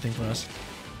won't do anything for us.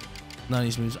 None of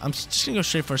these moves. I'm just going to go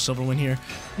straight for a Silver Win here.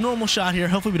 Normal shot here.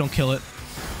 Hopefully we don't kill it.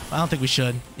 I don't think we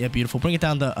should. Yeah, beautiful. Bring it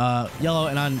down to yellow,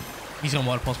 and he's going to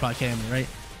Water Pulse, probably KO me, right?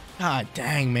 God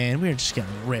dang, man. We're just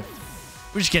getting ripped.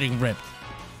 We're just getting ripped.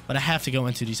 But I have to go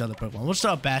into these other Pokemon. We'll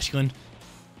start with Basculin,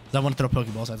 because I want to throw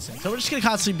Pokeballs at this thing. So we're just going to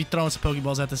constantly be throwing some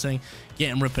Pokeballs at this thing,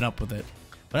 getting ripping up with it.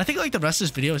 But I think like the rest of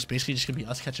this video is basically just going to be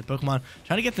us catching Pokemon,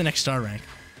 trying to get the next star rank.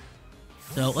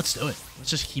 So let's do it. Let's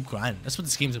just keep grinding. That's what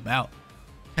this game's about.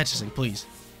 Catch this thing, please.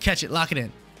 Catch it. Lock it in.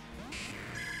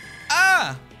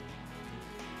 Ah!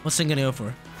 What's this thing gonna go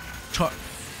for?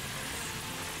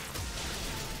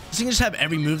 This thing just have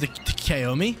every move to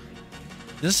KO me?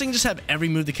 Does this thing just have every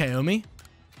move to KO me?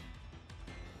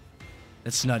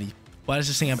 That's nutty. Why does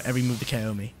this thing have every move to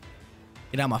KO me?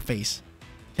 Get out of my face.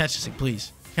 Catch this thing,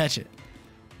 please. Catch it.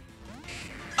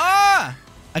 Ah!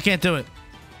 I can't do it.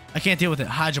 I can't deal with it.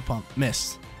 Hydro Pump.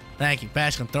 Missed. Thank you.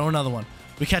 Basculin, throw another one.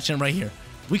 We're catching it right here.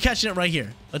 We're catching it right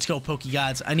here. Let's go, Poke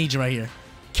Gods. I need you right here.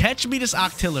 Catch me this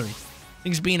Octillery.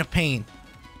 Thing's being a pain.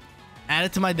 Add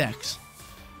it to my decks.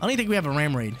 I don't even think we have a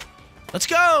Ram Raid. Let's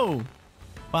go!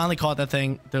 Finally caught that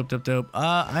thing. Dope, dope, dope.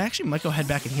 I actually might go head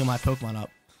back and heal my Pokemon up.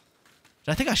 Which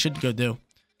I think I should go do.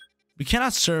 We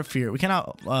cannot surf here. We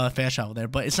cannot fast travel there.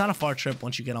 But it's not a far trip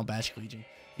once you get on Bastion Legion.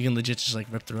 You can legit just like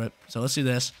rip through it. So let's do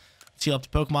this. Let's heal up the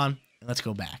Pokemon. And let's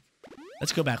go back.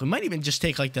 Let's go back. We might even just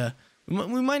take like the...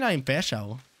 We might not even fast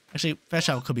travel. Actually, fast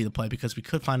travel could be the play because we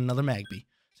could find another Magby.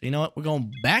 So you know what? We're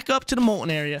going back up to the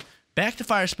Molten area, back to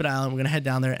Firespit Island. We're going to head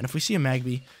down there, and if we see a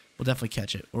Magby, we'll definitely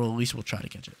catch it, or at least we'll try to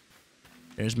catch it.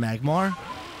 There's Magmar.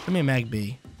 Give me a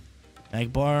Magby.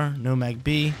 Magbar, no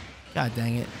Magby. God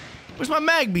dang it. Where's my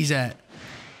Magbys at?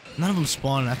 None of them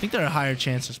spawning. I think they're a higher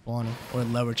chance of spawning, or a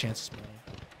lower chance of spawning.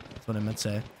 That's what I meant to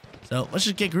say. So let's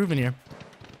just get grooving here.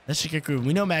 Let's just get grooving.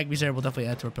 We know Magby's there. We'll definitely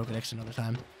add to our Pokedex another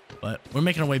time. But we're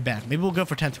making our way back. Maybe we'll go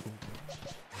for Tentacle.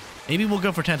 Maybe we'll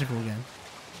go for Tentacle again.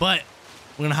 But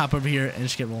we're going to hop over here and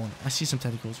just get rolling. I see some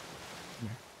tentacles. Come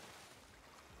here.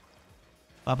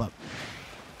 Pop up.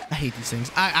 I hate these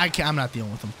things. I'm not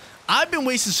dealing with them. I've been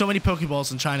wasting so many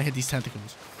Pokeballs and trying to hit these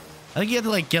tentacles. I think you have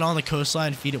to like get on the coastline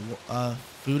and feed it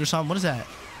food or something. What is that?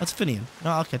 That's Finian.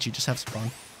 No, I'll catch you. Just have some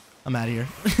fun. I'm out of here.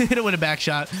 Hit it with a back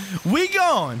shot. We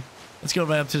gone. Let's go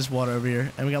right up to this water over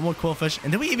here. And we got more Quillfish.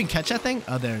 And did we even catch that thing?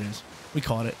 Oh, there it is. We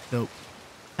caught it. Dope.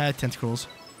 Tentacles.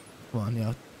 Come on,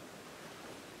 yo.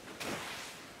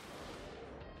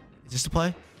 Is this the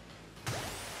play?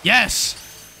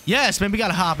 Yes! Yes, maybe we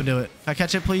gotta hop and do it. Can I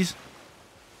catch it, please?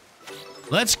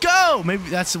 Let's go! Maybe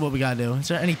that's what we gotta do. Is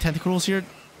there any tentacles here?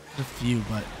 There's a few,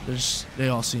 but they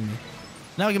all see me.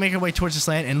 Now we can make our way towards this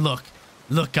land, and look.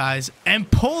 Look, guys.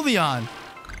 Empoleon!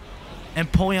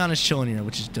 Empoleon is chilling here,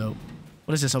 which is dope.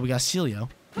 What is this? Oh, we got Celio.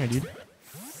 Here, dude.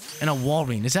 And a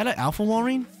Walrein. Is that an Alpha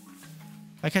Walrein?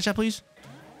 Can I catch that, please?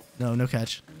 No, no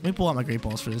catch. Let me pull out my Great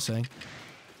Balls for this thing.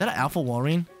 Is that an Alpha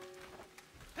Walrein?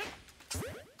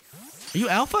 Are you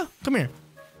Alpha? Come here.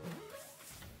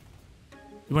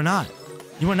 You are not.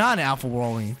 You are not an Alpha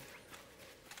Walrein.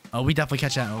 Oh, we definitely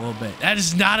catch that in a little bit. That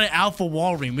is not an Alpha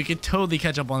Walrein. We could totally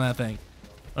catch up on that thing.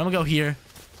 But I'm going to go here.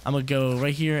 I'm going to go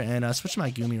right here and switch to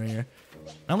my Goomy right here.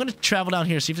 I'm going to travel down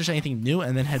here, see if there's anything new,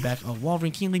 and then head back. Oh,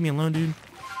 Walrein, can you leave me alone, dude?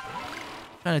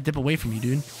 I'm trying to dip away from you,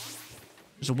 dude.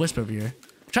 There's a Wisp over here.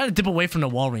 I'm trying to dip away from the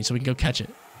Walrein so we can go catch it.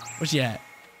 Where's he at?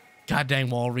 God dang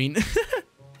Walrein.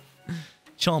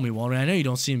 Show me, Walrein. I know you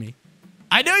don't see me.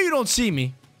 I know you don't see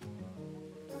me.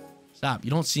 Stop.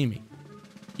 You don't see me.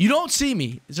 You don't see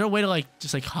me. Is there a way to, like,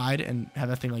 just, like, hide and have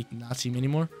that thing, like, not see me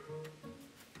anymore?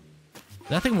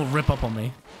 That thing will rip up on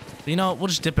me. But, you know, we'll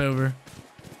just dip over.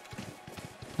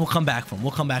 We'll come back from him.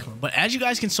 We'll come back from him. But as you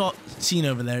guys can see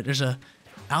over there, there's a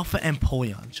Alpha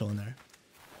Empoleon chilling there.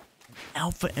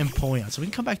 Alpha Empoleon. So we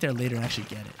can come back there later and actually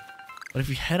get it. But if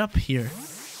we head up here,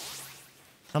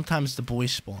 sometimes the boy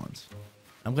spawns.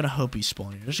 I'm going to hope he's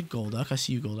spawning. There's a Golduck. I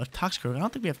see you, Golduck. Toxicroak. I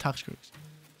don't think we have Toxicroaks.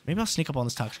 Maybe I'll sneak up on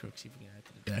this Toxicroak, see if we can add it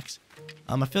to the decks.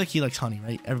 I feel like he likes honey,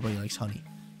 right? Everybody likes honey.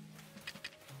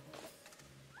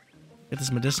 Get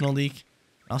this medicinal leak.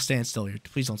 I'll stand still here.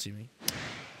 Please don't see me.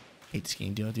 Hate this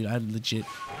game, dude. I legit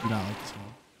do not like this game.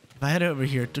 If I head over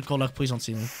here to Golduck, please don't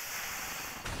see me.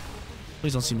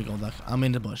 Please don't see me, Golduck. I'm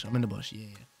in the bush. I'm in the bush. Yeah,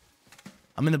 yeah.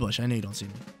 I'm in the bush. I know you don't see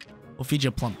me. We'll feed you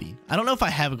a plump bean. I don't know if I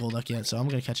have a Golduck yet, so I'm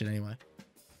going to catch it anyway.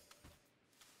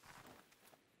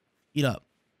 Eat up.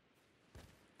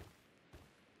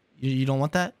 You don't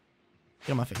want that?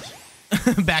 Get on my face.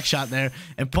 Back shot there.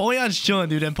 Empoleon's chilling,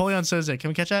 dude. Empoleon says that. Can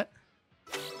we catch that?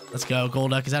 Let's go.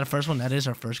 Golduck. Is that a first one? That is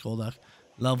our first Golduck.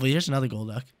 Lovely. Here's another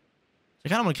Golduck. I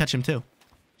kind of want to catch him too.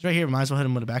 He's right here. Might as well hit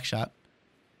him with a back shot.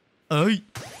 Oh.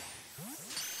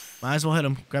 Might as well hit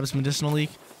him. Grab this medicinal leak.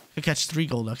 Could catch 3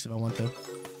 Golducks if I want to.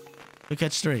 Could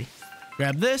catch 3.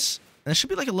 Grab this. And there should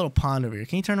be like a little pond over here.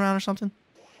 Can you turn around or something?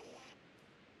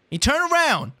 He turn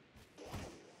around.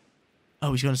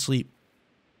 Oh, he's going to sleep.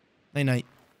 Night night.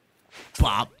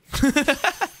 Bop.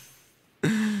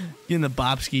 Getting the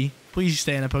Bobski. Please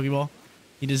stay in that Pokeball.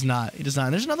 He does not. He does not.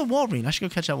 And there's another Walrein. I should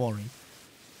go catch that Walrein.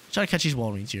 Try to catch these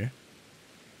Walreins here.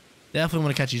 Definitely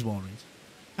want to catch these Walreins.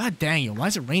 God dang it. Why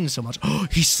is it raining so much? Oh,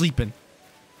 he's sleeping.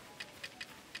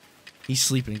 He's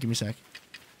sleeping. Give me a sec.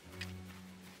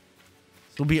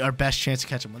 This will be our best chance to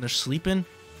catch him. When they're sleeping,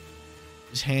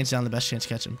 just hands down the best chance to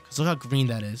catch him. Because look how green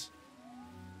that is.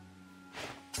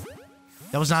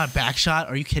 That was not a back shot.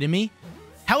 Are you kidding me?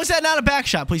 How is that not a back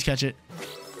shot? Please catch it.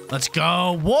 Let's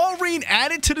go. Walrein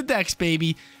added to the decks,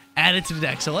 baby. Added to the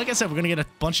deck. So like I said, we're going to get a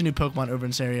bunch of new Pokemon over in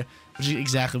this area, which is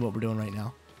exactly what we're doing right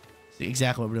now. See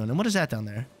exactly what we're doing. And what is that down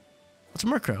there? What's a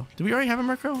Murkrow? Do we already have a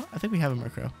Murkrow? I think we have a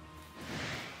Murkrow.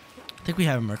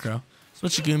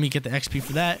 Switch to Goomy, get the XP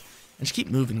for that, and just keep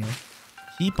moving here.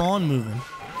 Keep on moving.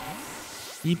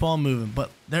 Keep on moving. But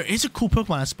there is a cool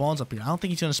Pokemon that spawns up here. I don't think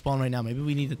he's going to spawn right now. Maybe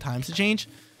we need the times to change.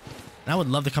 And I would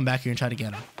love to come back here and try to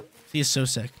get him. He is so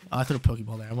sick. Oh, I threw a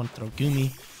Pokeball there. I want to throw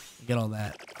Goomy and get all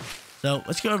that. So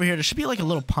let's go over here. There should be like a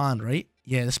little pond, right?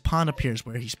 Yeah, this pond up here is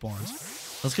where he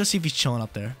spawns. Let's go see if he's chilling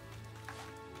up there.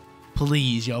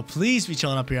 Please, yo, please be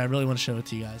chilling up here. I really want to show it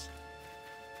to you guys.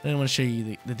 I really want to show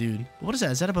you the dude. What is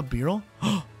that? Is that a Babirel?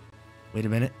 Wait a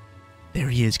minute. There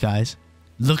he is, guys.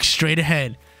 Look straight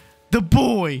ahead. The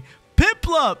boy,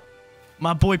 Piplup.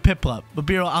 My boy Piplup.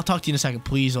 Babirel, I'll talk to you in a second.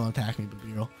 Please don't attack me,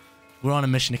 Babirel. We're on a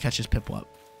mission to catch this Piplup.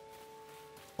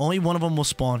 Only one of them will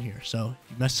spawn here. So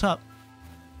if you mess up,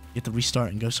 you have to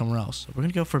restart and go somewhere else. So we're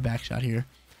going to go for a back shot here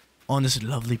on this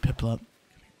lovely Piplup.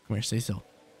 Come here, stay still.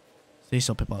 Stay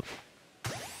still, Piplup.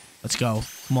 Let's go.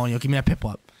 Come on, yo, give me that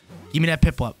Piplup. Give me that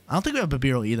Piplup. I don't think we have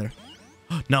Babirel either.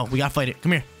 No, we got to fight it.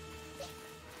 Come here.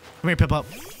 Come here, Piplup.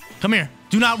 Come here.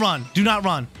 Do not run. Do not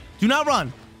run. Do not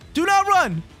run. Do not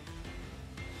run.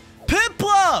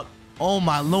 Piplup! Oh,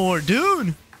 my lord,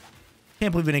 dude.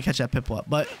 Can't believe we didn't catch that Piplup.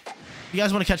 But if you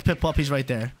guys want to catch Piplup, he's right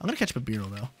there. I'm going to catch Babirel,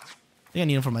 though. I think I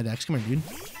need him for my decks. Come here, dude.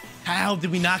 How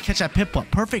did we not catch that Piplup?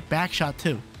 Perfect back shot,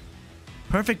 too.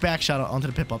 Perfect back shot onto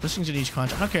the Piplup. This thing's going to use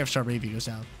crunch. I don't care if Staravia goes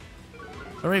down.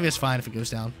 Staravia's fine if it goes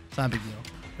down. It's not a big deal.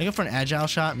 I go for an agile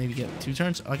shot. Maybe get 2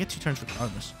 turns. Oh, I get 2 turns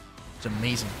regardless. It's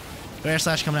amazing. Air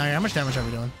Slash coming out here. How much damage are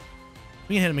we doing?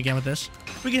 We can hit him again with this.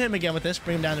 We can hit him again with this.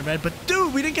 Bring him down to red. But,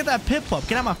 dude, we didn't get that Piplup.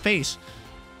 Get out of my face.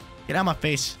 Get out of my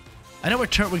face. I know where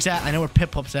Turtwig's at. I know where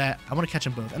Piplup's at. I want to catch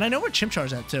them both. And I know where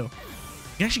Chimchar's at, too. You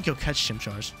can actually go catch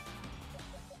Chimchars.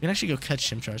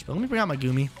 But let me bring out my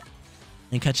Goomy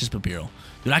and catch this Babirel.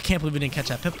 Dude, I can't believe we didn't catch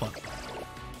that Piplup.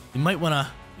 You might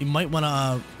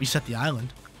wanna reset the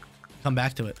island. Come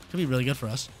back to it. Could be really good for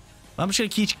us. But I'm just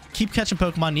gonna keep catching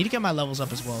Pokemon. Need to get my levels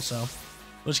up as well, so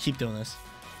we'll just keep doing this.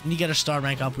 We need to get our star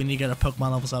rank up. We need to get our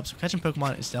Pokemon levels up. So catching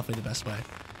Pokemon is definitely the best way.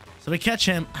 So we catch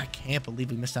him. I can't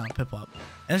believe we missed out on Piplup.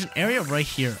 And there's an area right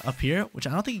here, up here, which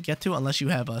I don't think you get to unless you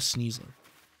have a Sneasler,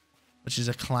 which is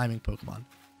a climbing Pokemon.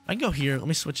 I can go here. Let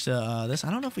me switch to this.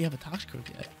 I don't know if we have a Toxicroak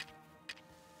yet.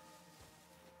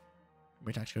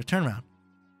 Wait, Toxicroak. Turn around.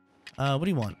 What do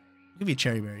you want? I'll give you a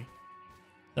Cherry Berry.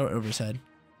 Throw it over his head.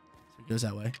 So it goes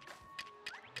that way.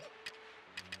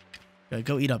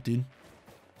 Go eat up, dude.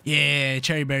 Yeah,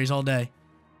 cherry berries all day.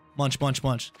 Munch, munch,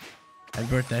 munch. Happy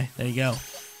birthday. There you go.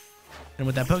 And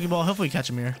with that Pokeball, hopefully we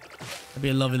catch him here. That'd be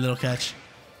a lovely little catch.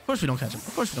 Of course we don't catch him.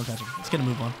 Let's get a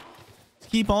move on.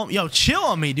 Let's keep on. Yo, chill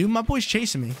on me, dude. My boy's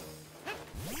chasing me.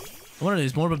 What are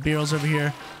these? More Babirels over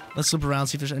here. Let's loop around,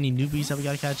 see if there's any newbies that we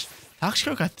gotta catch.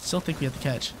 Toxicroak, I still think we have to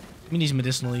catch. We need some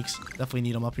medicinal leaks. Definitely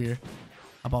need them up here.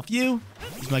 Hop off you.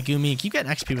 Use my Goomy and keep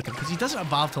getting XP with him because he doesn't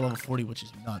evolve to level 40, which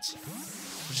is nuts.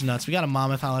 We got a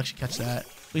Mammoth. I'll actually catch that.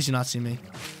 Please do not see me.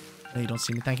 No, you don't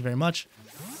see me. Thank you very much.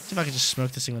 Let's see if I can just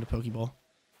smoke this thing with a Pokeball.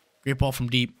 Great ball from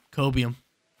deep. Cobium.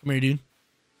 Come here, dude.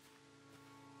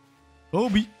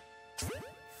 Kobe.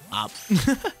 Up.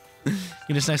 Get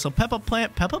this nice little Peppa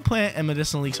Plant. Peppa Plant and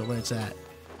medicinal leaks are where it's at.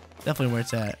 Definitely where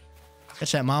it's at.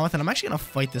 Catch that Mammoth, and I'm actually gonna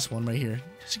fight this one right here.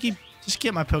 Just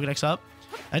get my Pokedex up.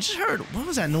 I just heard, what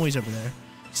was that noise over there?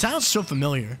 It sounds so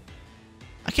familiar.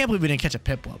 I can't believe we didn't catch a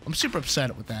Piplup. I'm super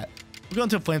upset with that. We're going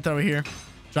to a flamethrower here.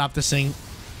 Drop this thing.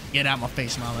 Get out my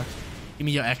face, Mammoth. Give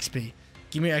me your XP.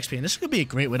 Give me your XP. And this could be a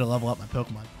great way to level up my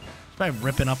Pokemon. Probably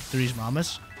ripping up through these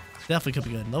Mamas. Definitely could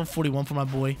be good. Level 41 for my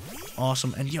boy.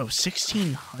 Awesome. And yo,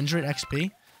 1600 XP.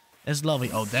 That's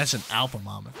lovely. Oh, that's an Alpha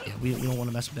Mama. Yeah, we don't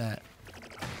want to mess with that.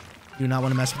 Do not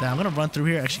want to mess with that. I'm going to run through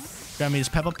here. Actually, grab me this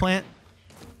Peppa Plant.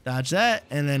 Dodge that.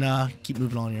 And then keep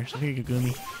moving on here. So here you go,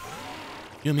 Goomy.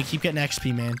 Goomy, keep getting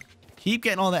XP, man. Keep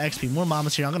getting all the XP. More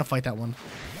Mamas here. I'm going to fight that one.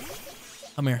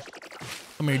 Come here.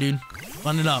 Come here, dude.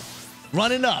 Running up.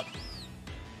 Running up.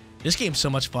 This game's so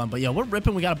much fun. But yeah, we're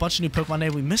ripping. We got a bunch of new Pokemon today.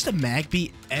 We missed a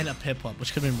Magby and a Piplup,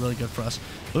 which could have been really good for us.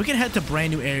 But we can head to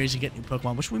brand new areas and get new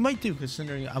Pokemon, which we might do,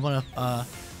 considering I want to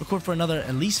record for another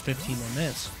at least 15 more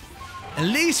minutes. At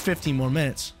least 15 more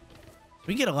minutes.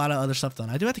 We can get a lot of other stuff done.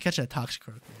 I do have to catch that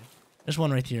Toxicroak. There's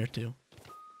one right here, too.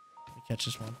 Let me catch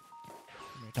this one.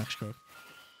 Toxicroak.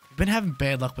 We've been having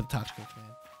bad luck with Toxicroak,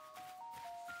 man.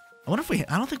 I wonder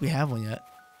if I don't think we have one yet.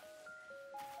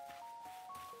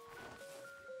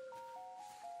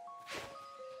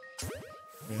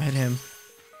 I hit him.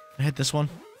 I hit this one.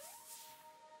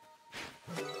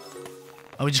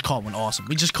 Oh, we just caught one. Awesome.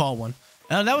 We just caught one.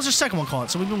 That was our second one caught.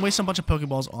 So we've been wasting a bunch of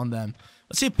Pokeballs on them.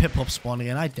 Let's see if Piplup spawned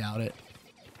again. I doubt it.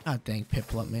 God dang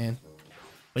Piplup, man.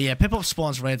 But yeah, Piplup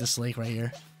spawns right at this lake right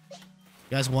here.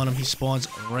 You guys want him? He spawns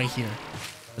right here.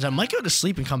 I might go to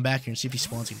sleep and come back here and see if he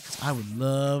spawns again. Because I would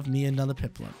love me another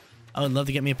Piplup. I would love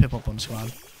to get me a Piplup on the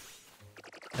squad.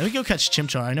 Let me go catch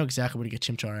Chimchar. I know exactly where to get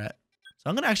Chimchar at. So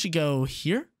I'm going to actually go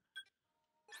here.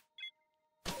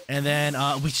 And then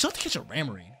we still have to catch a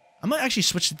Ramarade. I'm going to actually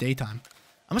switch to daytime.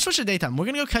 I'm going to switch to daytime. We're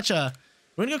going to go catch a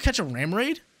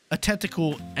Ramarade, a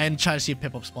Tentacool, and try to see if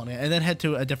Piplup spawning. And then head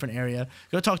to a different area.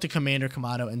 Go talk to Commander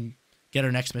Kamado and get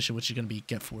our next mission, which is going to be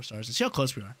get 4 stars. And see how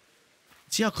close we are.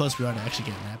 See how close we are to actually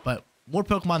getting that. But more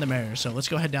Pokemon the merrier. So let's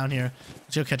go head down here.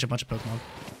 Let's go catch a bunch of Pokemon.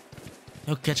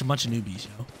 Go catch a bunch of newbies,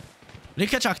 yo. We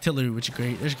did catch Octillery, which is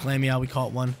great. There's Glameow. We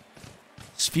caught one.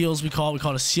 Spheals, we caught a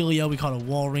Celio, we caught a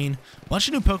Walrein. Bunch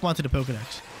of new Pokemon to the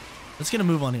Pokedex. Let's get a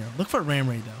move on here. Look for a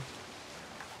Ramarade, though.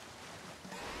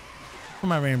 Where's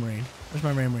my Ramarade? Where's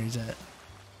my Ramarades at?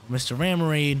 Mr.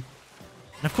 Ramarade.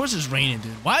 And of course it's raining,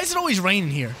 dude. Why is it always raining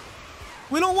here?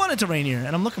 We don't want it to rain here.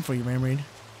 And I'm looking for you, Ramarade.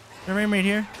 Is there a Ramarade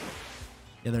here?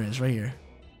 Yeah, there is, right here.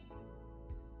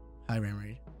 Hi,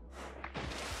 Ramarade.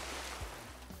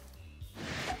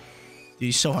 Dude,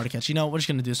 he's so hard to catch. You know, we're just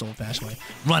going to do this the old-fashioned way.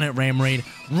 Run it, Ramarade.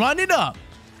 Run it up.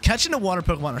 Catching the water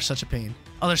Pokemon are such a pain.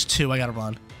 Oh, there's 2. I got to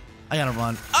run. I got to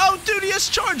run. Oh, dude, he has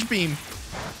Charge Beam.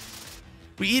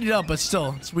 We eat it up, but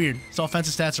still, it's weird. Its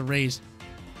offensive stats are raised.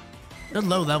 They're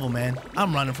low level, man.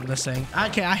 I'm running from this thing.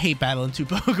 I hate battling 2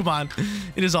 Pokemon.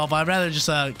 It is awful. I'd rather just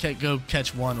go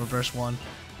catch one, reverse one.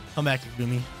 Come back here,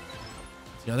 Goomy.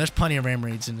 Yo, there's plenty of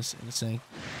Ramarades in this thing.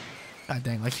 God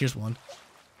dang, like here's one.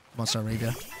 Come on,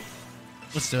 Staravia.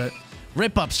 Let's do it.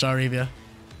 Rip up, Staravia.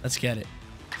 Let's get it.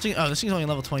 Oh, this thing's only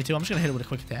level 22. I'm just gonna hit it with a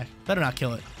quick attack. Better not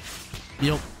kill it.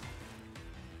 Yup.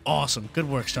 Awesome. Good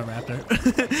work, Staraptor.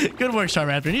 Good work,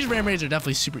 Staraptor. And these Ramarades are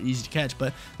definitely super easy to catch,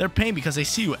 but they're a pain because they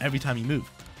see you every time you move.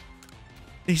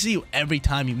 They see you every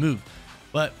time you move.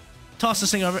 But toss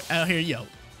this thing over out here. Yo,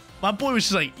 my boy was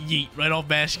just like, yeet, right off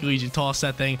Bastion Legion. Toss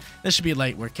that thing. This should be a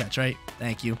light work catch, right?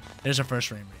 Thank you. There's our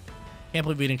first Ramarade. Can't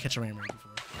believe we didn't catch a Ramarade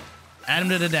before. Add him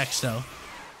to the dex, though.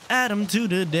 Add him to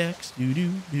the dex.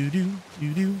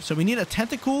 Do-do-do-do-do-do. So we need a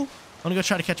Tentacool. I'm going to go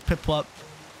try to catch Piplup.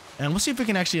 And we'll see if we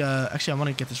can actually, I want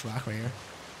to get this rock right here.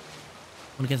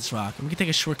 I want to get this rock. And we can take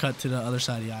a shortcut to the other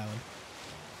side of the island.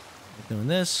 We're doing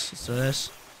this. Let's do this.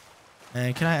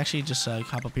 And can I actually just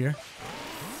hop up here?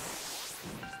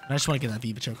 I just want to get that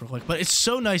V-Choke real quick. But it's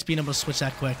so nice being able to switch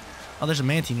that quick. Oh, there's a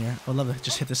Mantine here. I would love to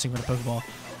just hit this thing with a Pokeball.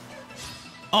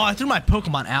 Oh, I threw my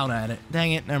Pokemon out at it.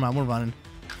 Dang it. Never mind. We're running.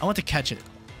 I want to catch it.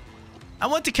 I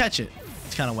want to catch it.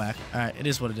 It's kind of whack. All right. It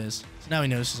is what it is. So now he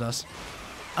notices us.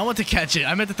 I want to catch it.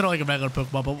 I meant to throw like a regular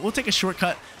Pokeball, but we'll take a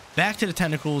shortcut back to the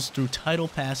Tentacles through Tidal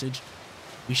Passage.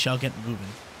 We shall get moving.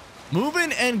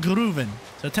 Moving and grooving.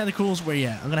 So Tentacles, where you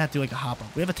at? I'm going to have to do like a hop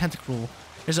up. We have a Tentacruel.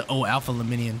 Here's an Alpha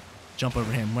Leminion. Jump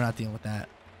over him. We're not dealing with that.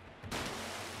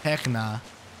 Heck nah.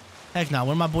 Heck nah.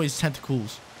 Where are my boys'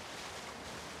 Tentacles?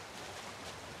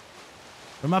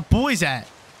 Where my boys at?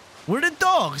 Where the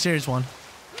dogs? Here's one.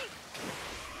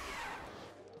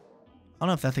 I don't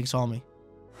know if that thing saw me.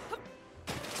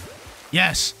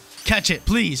 Yes. Catch it,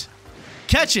 please.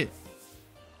 Catch it.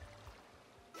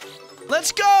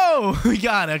 Let's go. We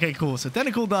got it. Okay, cool. So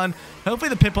Tentacool done. Hopefully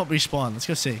the Piplup respawn. Let's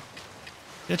go see.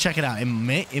 Go check it out. It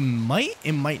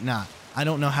might not. I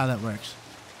don't know how that works.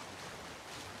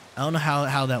 I don't know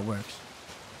how that works.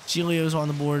 Celio's on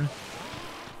the board.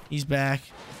 He's back.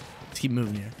 Let's keep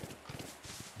moving here.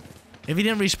 If he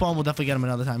didn't respawn, we'll definitely get him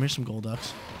another time. Here's some gold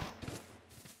ducks.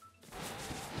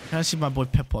 Trying to see my boy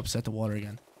Piplup's at the water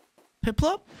again.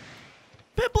 Piplup?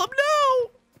 Piplup,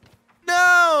 no!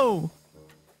 No!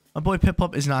 My boy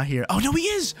Piplup is not here. Oh, no, he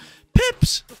is!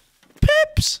 Pips!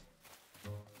 Pips!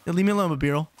 Yo, leave me alone,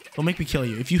 Babirl. Don't make me kill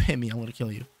you. If you hit me, I'm gonna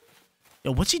kill you.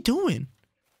 Yo, what's he doing?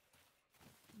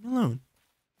 Leave me alone.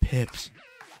 Pips.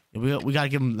 Yo, we gotta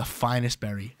give him the finest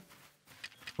berry.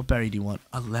 What berry do you want?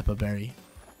 A lepa berry.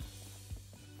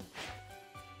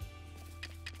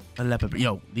 A lepa berry.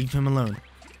 Yo, leave him alone.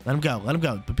 Let him go. Let him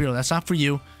go. Babirl, that's not for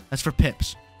you. That's for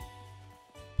Pips.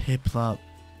 Piplup.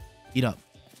 Eat up.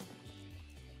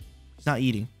 He's not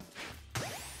eating.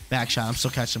 Back shot. I'm still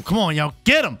catching him. Come on, yo.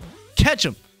 Get him. Catch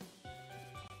him.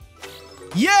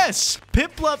 Yes!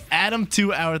 Piplup add him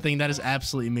to our thing. That is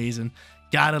absolutely amazing.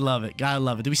 Gotta love it. Gotta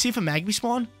love it. Did we see if a Magby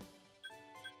spawn?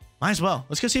 Might as well.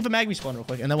 Let's go see if a Magby spawn real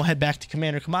quick. And then we'll head back to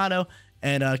Commander Kamado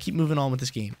and keep moving on with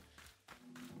this game.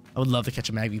 I would love to catch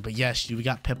a Magby, but yes, dude, we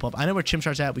got Piplup. I know where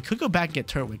Chimchar's at. We could go back and get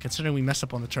Turtwig, considering we messed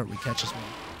up on the Turtwig catch as well.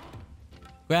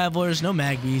 Gravelers, no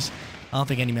Magbies. I don't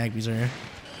think any Magbies are here.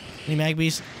 Any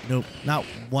Magbies? Nope. Not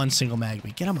one single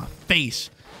Magby. Get on my face.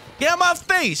 Get on my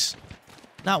face!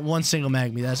 Not one single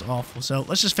Magby. That's awful. So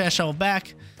let's just fast travel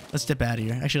back. Let's dip out of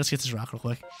here. Actually, let's get this rock real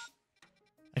quick.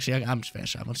 Actually, I'm just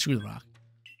fast traveling. Screw the rock.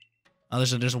 Oh,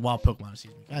 there's a wild Pokemon that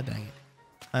sees me. God dang it.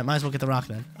 All right, might as well get the rock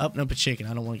then. Oh, nope, it's shaking.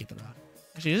 I don't want to get the rock.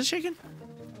 Actually, is it shaking?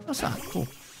 No, it's not. Cool.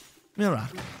 Give me the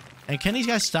rock. And can these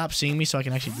guys stop seeing me so I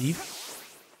can actually leave?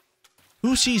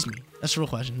 Who sees me? That's the real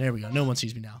question. There we go. No one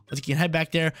sees me now. Let's head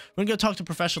back there. We're going to go talk to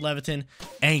Professor Leviton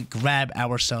and grab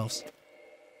ourselves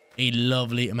a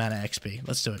lovely amount of XP.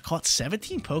 Let's do it. Caught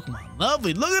 17 Pokemon.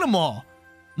 Lovely. Look at them all.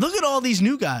 Look at all these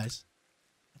new guys.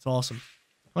 That's awesome.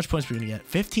 How much points are we going to get?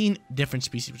 15 different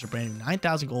species, which are brand new.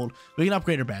 9,000 gold. We can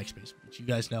upgrade our bag space, which you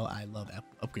guys know I love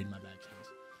upgrading my bag space.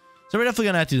 So we're definitely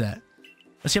going to have to do that.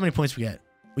 Let's see how many points we get.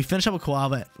 We finish up with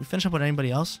Koala. We finish up with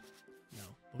anybody else? No.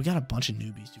 But we got a bunch of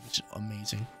newbies, dude, which is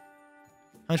amazing.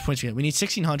 How much points we get? We need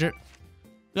 1,600.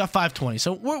 We got 520.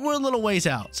 So we're a little ways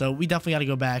out. So we definitely got to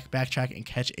go backtrack, and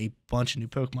catch a bunch of new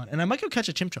Pokemon. And I might go catch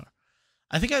a Chimchar.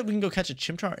 I think we can go catch a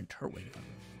Chimchar and Turtwig.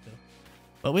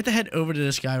 But we have to head over to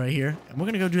this guy right here. And we're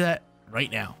going to go do that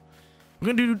right now.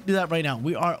 We're going to do that right now.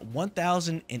 We are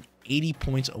 1,080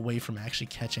 points away from actually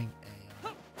catching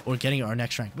or getting our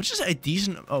next rank, which is a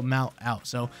decent amount out.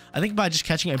 So I think by just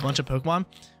catching a bunch of Pokemon,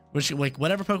 which like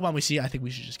whatever Pokemon we see, I think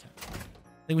we should just catch.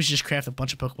 I think we should just craft a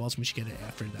bunch of Pokeballs and we should get it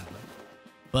after that way.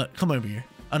 But come over here.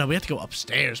 Oh no, we have to go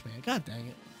upstairs, man. God dang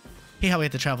it. Hey, how we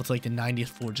have to travel to like the 90th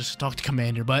floor just to talk to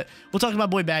Commander. But we'll talk to my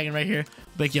boy Baggin right here.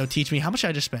 Like, yo, teach me. How much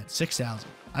I just spent? 6,000.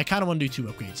 I kind of want to do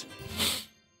 2 upgrades.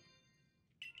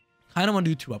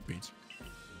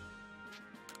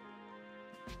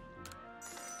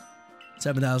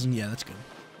 7,000. Yeah, that's good.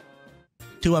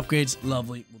 2 upgrades.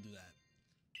 Lovely. We'll do that.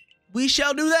 We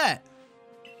shall do that.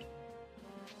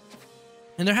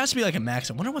 And there has to be like a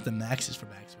max. I wonder what the max is for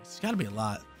backspace. It's got to be a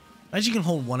lot. Imagine you can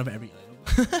hold one of every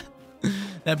item.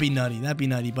 That'd be nutty. That'd be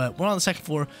nutty. But we're on the 2nd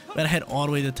floor. We gotta head all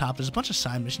the way to the top. There's a bunch of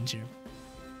side missions here.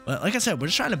 But like I said, we're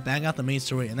just trying to bang out the main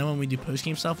story. And then when we do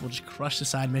post-game stuff, we'll just crush the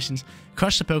side missions,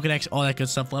 crush the Pokedex, all that good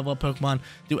stuff, level up Pokemon,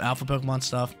 do alpha Pokemon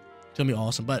stuff. It's gonna be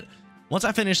awesome. But once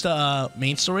I finish the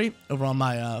main story over on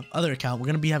my other account, we're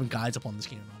gonna be having guides up on this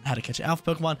game on how to catch alpha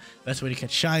Pokemon, best way to catch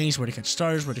shinies, where to catch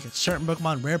stars, where to catch certain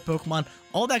Pokemon, rare Pokemon,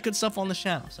 all that good stuff on the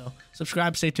channel. So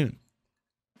subscribe, stay tuned.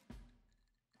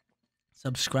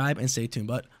 Subscribe and stay tuned.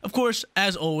 But of course,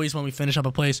 as always, when we finish up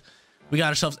a place, we got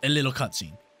ourselves a little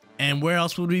cutscene. And where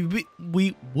else would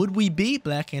we be?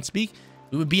 Black can't speak.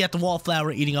 We would be at the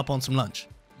Wallflower eating up on some lunch.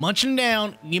 Munching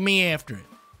down, get me after it.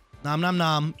 Nom nom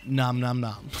nom, nom nom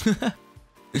nom.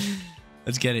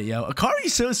 Let's get it, yo.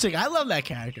 Akari's so sick. I love that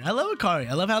character. I love Akari.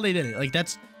 I love how they did it. Like,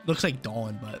 that's looks like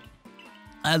Dawn, but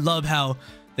I love how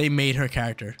they made her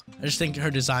character. I just think her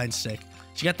design's sick.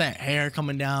 She got that hair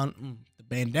coming down, the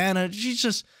bandana. She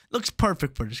just looks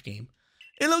perfect for this game.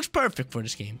 It looks perfect for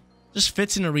this game. Just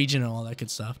fits in the region and all that good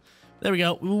stuff. There we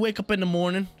go. We will wake up in the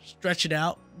morning, stretch it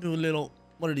out, do a little,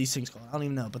 what are these things called? I don't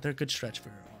even know, but they're a good stretch for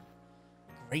your arm.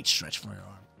 Great stretch for your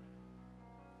arm.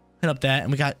 Hit up that,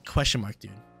 and we got question mark,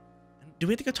 dude. Do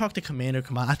we have to go talk to Commander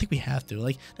Kamado? I think we have to.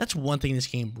 Like, that's one thing this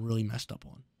game really messed up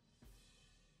on.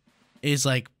 Is,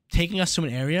 like, taking us to an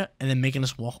area and then making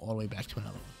us walk all the way back to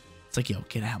another one. It's like, yo,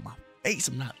 get out of my face.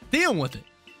 I'm not dealing with it.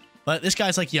 But this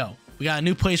guy's like, yo, we got a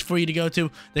new place for you to go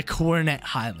to, the Coronet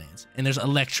Highlands. And there's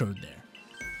Electrode there.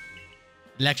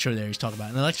 Electrode there he's talking about.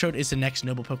 And Electrode is the next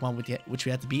noble Pokemon which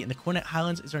we have to beat. And the Coronet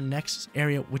Highlands is our next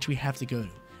area which we have to go to.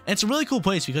 And it's a really cool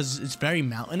place because it's very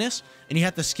mountainous, and you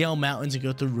have to scale mountains and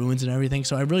go through ruins and everything.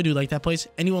 So I really do like that place.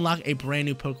 And you unlock a brand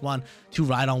new Pokemon to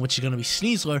ride on, which is going to be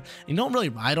Sneasler. And you don't really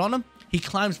ride on him. He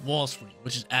climbs walls for you,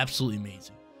 which is absolutely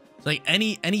amazing. It's like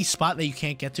any spot that you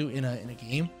can't get to in a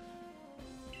game,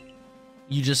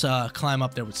 you just climb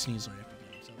up there with Sneasler every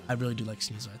game. So I really do like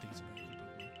Sneasler. I think it's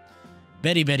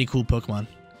a very cool Pokemon.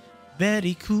 Very,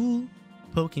 very cool Pokemon. Very cool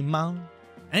Pokemon.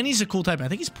 And he's a cool type. I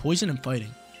think he's poison and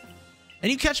fighting.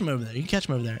 And you catch him over there. You can catch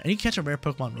him over there. And you can catch a rare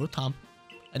Pokemon, Rotom.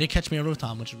 I did catch me a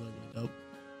Rotom, which is really, really dope.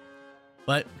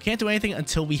 But we can't do anything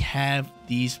until we have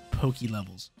these Poke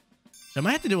levels. So I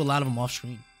might have to do a lot of them off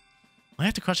screen. I might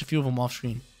have to crush a few of them off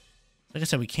screen. Like I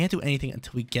said, we can't do anything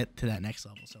until we get to that next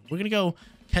level. So we're going to go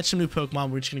catch some new Pokemon.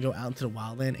 We're just going to go out into the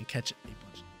wildland and catch a bunch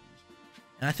of them.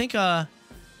 And I think battle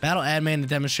Adman to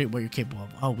demonstrate what you're capable of.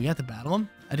 Oh, we have to battle him?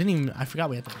 I forgot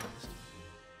we have to battle this.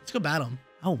 Let's go battle him.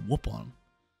 I'll whoop on him.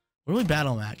 Where do we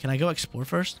battle him at? Can I go explore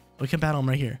first? We can battle him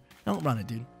right here. Don't run it,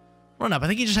 dude. Run up. I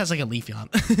think he just has like a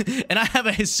Leafeon. And I have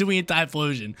a Hisuian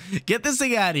Typhlosion. Get this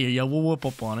thing out of here, yo. We'll whoop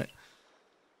up on it.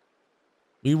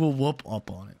 We will whoop up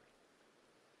on it.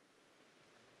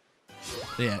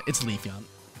 So yeah, it's Leafeon.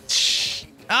 Shh.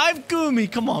 I have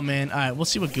Goomy. Come on, man. All right, we'll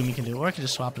see what Goomy can do. Or I can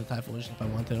just swap to Typhlosion if I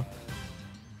want to. Or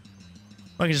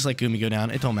I can just let Goomy go down.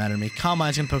 It don't matter to me. Calm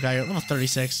Mind's going to poke out here. Level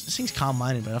 36. This thing's Calm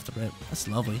Minded right off the rip. That's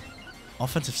lovely.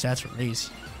 Offensive stats for raise.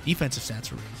 Defensive stats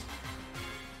for raise.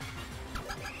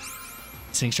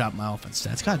 This thing's dropping my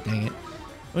offensive stats. God dang it.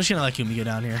 I'm just going to let Goomy go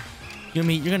down here.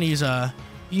 Goomy, you're going to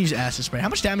use Acid Spray. How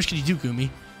much damage can you do, Goomy?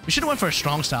 We should have went for a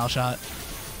strong style shot.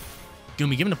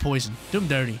 Goomy, give him the poison. Do him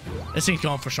dirty. This thing's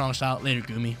going for strong style. Later,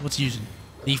 Goomy. What's he using?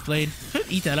 Leaf Blade?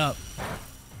 Could eat that up.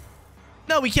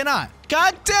 No, we cannot.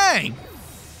 God dang.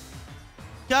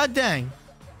 God dang.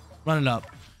 Run it up.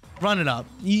 Run it up.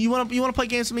 You want to play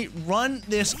games with me? Run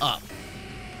this up.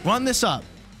 Run this up.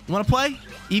 You want to play?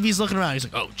 Eevee's looking around. He's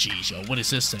like, oh, geez, yo. What is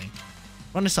this thing?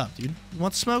 Run this up, dude. You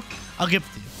want smoke? I'll give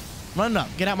it to you. Run it up.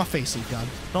 Get out my face, Leafeon.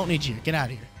 Don't need you here. Get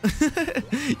out of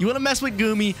here. You want to mess with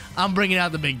Goomy? I'm bringing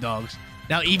out the big dogs.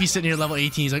 Now Eevee's sitting here level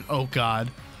 18. He's like, oh, God.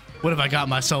 What have I got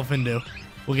myself into?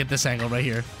 We'll get this angle right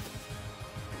here.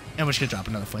 And we're just going to drop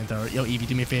another flamethrower. Yo, Eevee,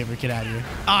 do me a favor. Get out of here.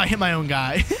 Oh, I hit my own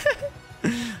guy.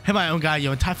 Hit my own guy,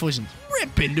 yo. And Typhlosion's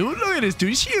ripping, dude. Look at this, dude.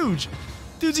 He's huge.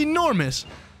 Dude's enormous.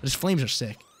 But his flames are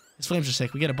sick. His flames are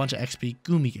sick. We get a bunch of XP.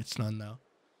 Goomy gets none, though.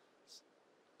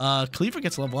 Cleaver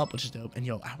gets level up, which is dope. And,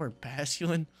 yo, our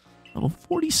Basculin, level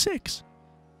 46.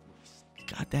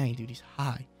 God dang, dude. He's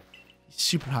high. He's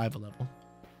super high of a level.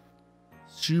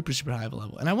 Super, super high of a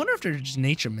level. And I wonder if there's just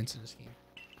nature mints in this game.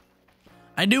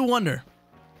 I do wonder.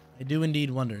 I do indeed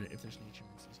wonder if there's nature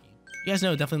mints in this game. You guys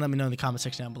know, definitely let me know in the comment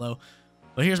section down below.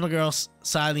 But here's my girl,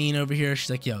 Silene, over here. She's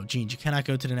like, yo, Jeans, you cannot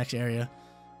go to the next area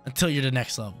until you're the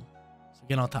next level. So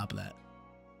get on top of that.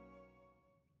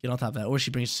 Get on top of that. Or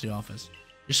she brings you to the office.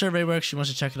 Your survey works. She wants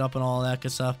to check it up and all that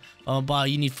good stuff. But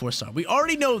you need 4-star. We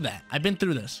already know that. I've been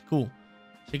through this. Cool.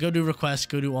 So go do requests.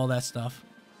 Go do all that stuff.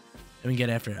 And we can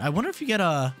get after it. I wonder if you get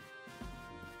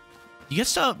you get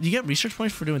stuff. You get research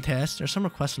points for doing tasks. There's some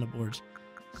requests on the boards.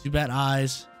 Zubat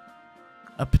eyes.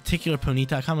 A particular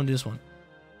Ponyta. I kind of want to do this one.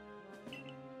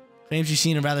 Claims you've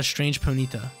seen a rather strange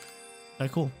Ponyta.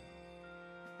 Okay, cool.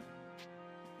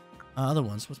 Other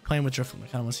ones. What's playing with Driftloon? I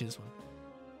kind of want to see this one.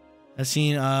 I've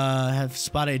seen, have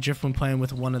spotted a Driftloon playing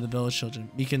with one of the village children.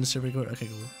 Mika in the survey court. Okay,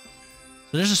 cool.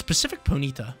 So there's a specific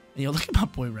Ponyta. And yo, look at my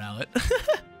boy Rowlet.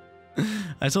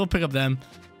 Alright, so we'll pick up them.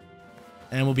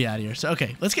 And we'll be out of here. So,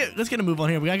 okay, let's get a move on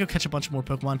here. We gotta go catch a bunch more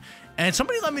Pokemon. And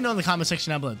somebody let me know in the comment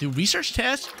section down below. Do research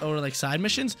tasks or, like, side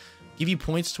missions give you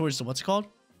points towards the, what's it called?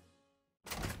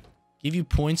 Give you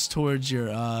points towards your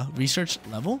research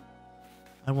level?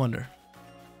 I wonder.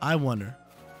 I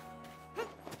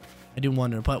do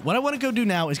wonder. But what I want to go do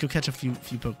now is go catch a few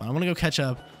Pokemon. I want to go catch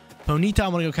a Ponyta. I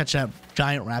want to go catch that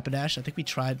giant Rapidash. I think we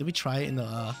tried. Did we try it in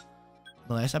the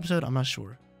last episode? I'm not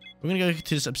sure. We're going to go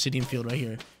to this obsidian field right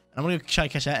here. And I'm going to try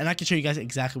to catch that. And I can show you guys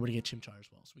exactly where to get Chimchar as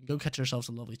well. So we can go catch ourselves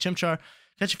a lovely Chimchar.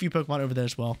 Catch a few Pokemon over there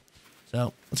as well.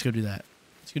 So let's go do that.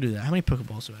 Let's go do that. How many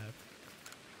Pokeballs do I have?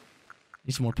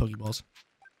 Need some more Pokeballs.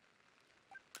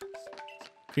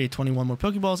 Create 21 more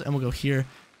Pokeballs, and we'll go here.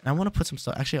 And I want to put some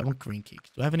stuff. Actually, I want green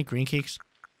cakes. Do I have any green cakes?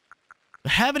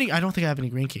 I don't think I have any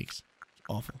green cakes. It's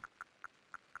awful.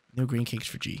 No green cakes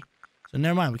for G. So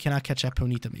never mind. We cannot catch that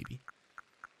Ponyta, maybe.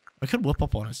 I could whoop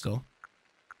up on it still.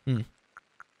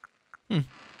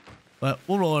 But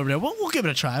we'll roll over there. We'll give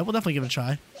it a try. We'll definitely give it a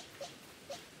try.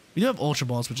 We do have Ultra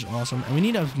Balls, which is awesome. And we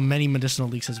need as many medicinal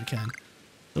leaks as we can.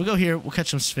 We'll go here. We'll catch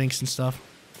some Sphinx and stuff.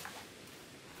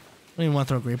 I don't even want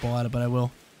to throw a Great Ball at it, but I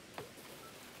will.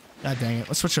 God dang it.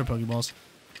 Let's switch to our Pokeballs.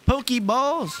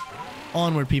 Pokeballs!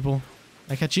 Onward, people.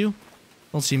 Can I catch you?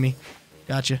 Don't see me.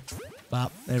 Gotcha.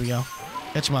 Bop. There we go.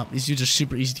 Catch them up. These dudes are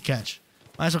super easy to catch.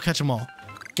 Might as well catch them all.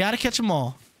 Gotta catch them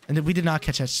all. And then we did not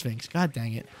catch that Sphinx. God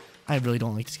dang it. I really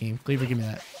don't like this game. Cleaver, give me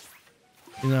that.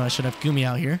 Even though I should have Goomy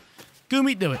out here.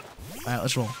 Goomy, do it. Alright,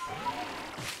 let's roll.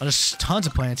 Oh, there's tons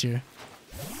of plants here.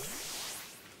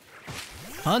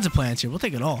 Tons of plants here. We'll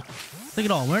take it all. Take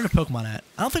it all. Where are the Pokemon at?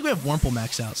 I don't think we have Wurmple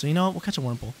maxed out. So you know what? We'll catch a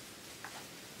Wurmple.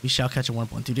 We shall catch a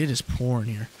Wurmple. Dude, it is pouring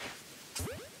here.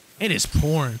 It is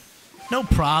pouring. No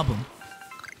problem.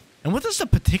 And what does the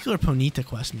particular Ponyta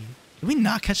quest mean? Did we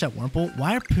not catch that Wurmple?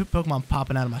 Why are Pokemon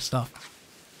popping out of my stuff?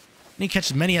 I need to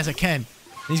catch as many as I can.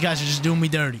 These guys are just doing me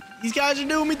dirty. These guys are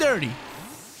doing me dirty.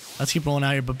 Let's keep rolling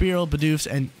out here. Babiro, Bidoofs,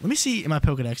 and let me see in my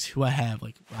Pokedex who I have,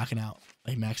 like, rocking out,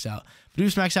 like, maxed out.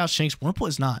 Bidoofs maxed out, Shinx. Wurmple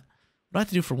is not. What do I have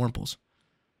to do for Wurmples?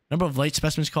 Number of light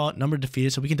specimens caught, number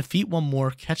defeated. So we can defeat 1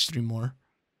 more, catch 3 more.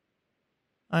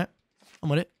 Alright. I'm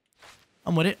with it.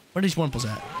 I'm with it. Where are these Wurmples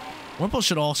at? Wurmples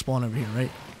should all spawn over here,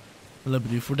 right? Hello,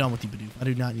 Bidoof. We're done with you, Bidoof. I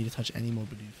do not need to touch any more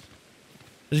Bidoofs.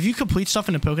 But if you complete stuff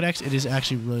in the Pokedex, it is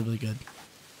actually really, really good.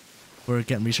 We're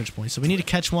getting research points. So we need to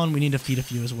catch 1. We need to feed a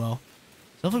few as well.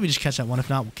 So hopefully we just catch that 1. If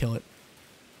not, we'll kill it.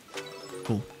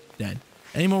 Cool. Dead.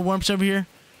 Any more Wurmps over here?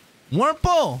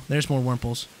 Wurmple! There's more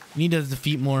Wurmples. We need to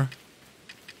defeat more.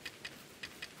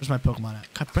 Where's my Pokemon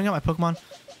at? Can I bring out my Pokemon?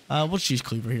 We'll just use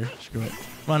Cleaver here. Screw it.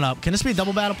 Run up. Can this be a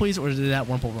double battle, please? Or did that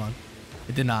Wurmple run?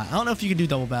 It did not. I don't know if you can do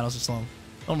double battles this long.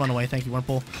 Don't run away. Thank you,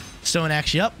 Wurmple. Stone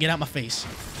axe you up. Get out my face.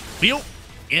 Wheel.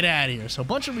 Get out of here. So a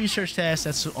bunch of research tasks.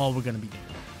 That's all we're going to be doing.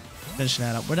 Finishing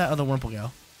that up. Where'd that other Wurmple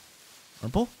go?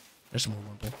 Wurmple? There's some more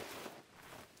Wurmple.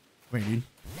 Come here, dude.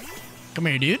 Come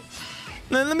here, dude.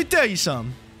 Let me tell you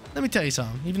something. Let me tell you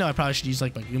something. Even though I probably should use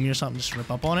like my Goomy or something just to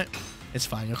rip up on it. It's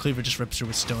fine. Your Cleaver just rips through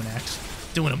with Stone Axe.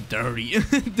 Doing them dirty.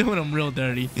 Doing them real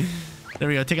dirty. There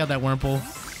we go. Take out that Wurmple.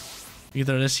 We can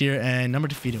throw this here. And number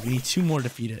defeated. We need 2 more to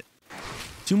defeat it.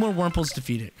 2 more Wurmples to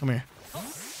defeat it. Come here.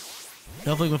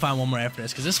 Hopefully we'll find 1 more after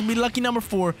this. Because this will be lucky number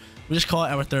 4. We just call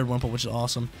it our 3rd Wurmple, which is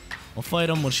awesome. We'll fight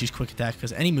him. We'll just use quick attack.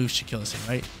 Because any move should kill this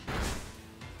thing, right?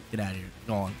 Get out of here.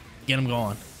 Go on. Get him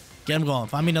going. Get him going.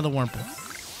 Find me another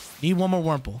Wurmple. Need 1 more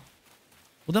Wurmple.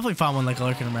 We'll definitely find one like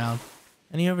lurking around.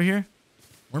 Any over here?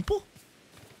 Wurmple?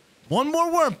 1 more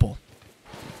Wurmple.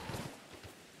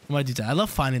 What do I do that? I love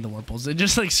finding the Wurmples. They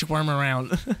just like squirm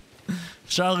around.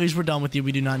 Charlize, we're done with you.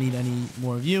 We do not need any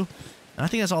more of you. And I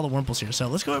think that's all the Wurmples here. So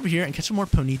let's go over here and catch some more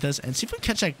Ponytas and see if we can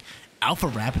catch like Alpha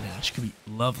Rapidash. Could be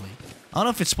lovely. I don't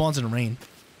know if it spawns in the rain.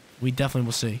 We definitely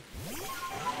will see.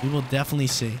 We will definitely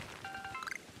see.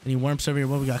 Any Wurmps over here?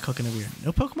 What we got cooking over here?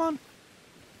 No Pokemon?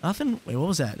 Nothing? Wait, what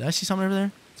was that? Did I see something over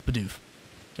there? It's Bidoof.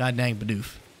 God dang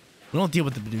Bidoof. We don't deal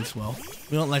with the Bidoofs well.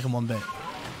 We don't like them 1 bit.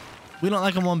 We don't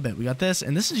like them 1 bit. We got this,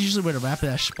 and this is usually where the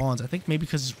Rapidash spawns. I think maybe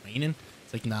because it's raining.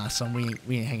 It's like, nah, son,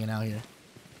 we ain't hanging out here.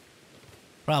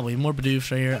 Probably more Bidoofs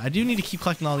right here. I do need to keep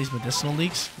collecting all these medicinal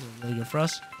leaks. They're really good for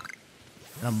us.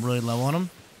 And I'm really low on them.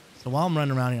 So while I'm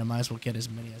running around here, I might as well get as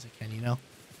many as I can, you know?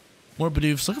 More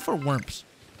Bidoofs. Looking for Wurmps.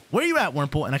 Where are you at,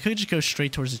 Wurmple? And I could just go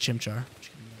straight towards the Chimchar.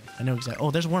 I know exactly.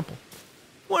 Oh, there's a Wurmple.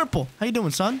 Wurmple, how you doing,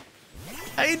 son?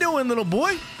 How you doing, little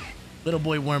boy? Little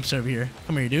boy Wurmps over here.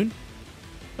 Come here, dude.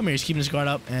 Come here. He's keeping his guard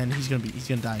up, and he's gonna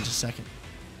die in just a second.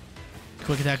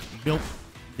 Quick attack. Built.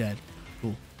 Dead.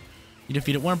 Cool. You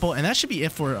defeated Wurmple, and that should be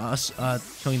it for us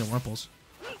killing the Wurmples.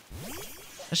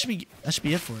 That should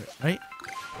be it for it, right?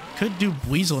 Could do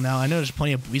Buizel now. I know there's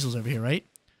plenty of Buizels over here, right?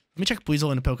 Let me check Buizel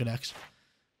in the Pokedex.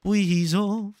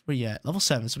 Buizel. Where you at? Level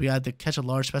 7. So we got to catch a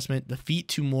large specimen, defeat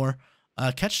 2 more,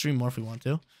 catch 3 more if we want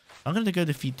to. I'm gonna go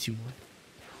defeat 2 more.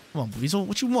 Come on, Buizel.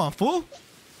 What you want, fool?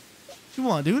 What you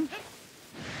want, dude?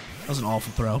 That was an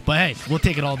awful throw. But hey, we'll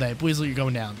take it all day. Buizel, you're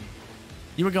going down.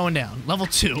 You were going down. Level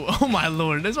 2. Oh my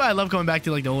lord. That's why I love coming back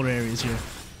to like the older areas here.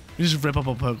 You just rip up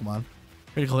a Pokemon.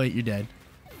 Critical hit, you're dead.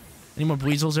 Any more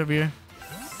Buizels over here?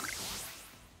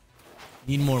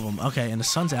 Need more of them. Okay, and the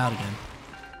sun's out again.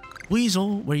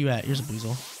 Weasel, where you at? Here's a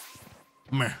Buizel.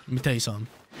 Come here. Let me tell you something.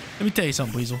 Let me tell you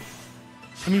something, Buizel.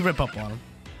 Let me rip up on him.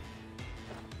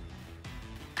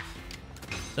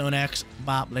 Stone Axe,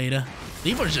 bop later.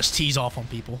 Leave or just tease off on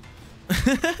people.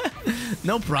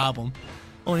 No problem.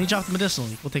 Oh, and he dropped the medicinal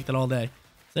leaf. We'll take that all day.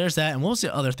 There's that. And what was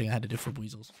the other thing I had to do for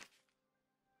Buizels?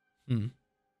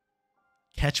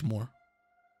 Catch more.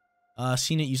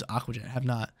 Seen it use Aqua Jet. Have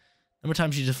not. Number of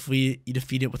times you defeat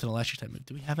it with an electric type move.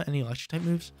 Do we have any electric type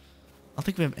moves? I don't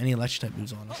think we have any electric type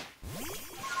moves on us.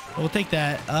 But we'll take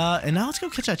that. And now let's go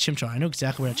catch that Chimchar. I know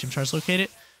exactly where that Chimchar is located.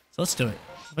 So let's do it.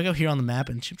 If I go here on the map,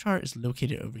 and Chimchar is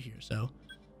located over here. So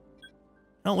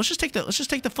No, let's just take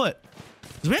the foot.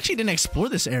 Because we actually didn't explore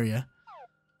this area.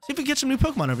 See if we can get some new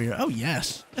Pokemon over here. Oh,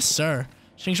 yes. Yes, sir.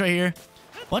 Things right here.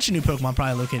 Bunch of new Pokemon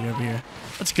probably located over here.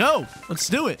 Let's go. Let's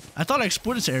do it. I thought I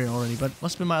explored this area already, but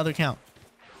must have been my other account.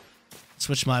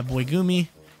 Switch my boy Gumi.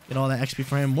 Get all that XP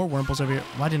for him. More Wurmples over here.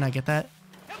 Why didn't I get that?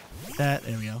 There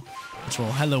we go. Let's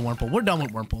roll. Hello, Wurmple. We're done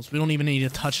with Wurmples. We don't even need to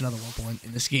touch another Wurmple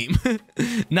in this game.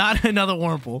 Not another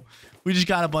Wurmple. We just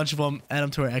got a bunch of them. Add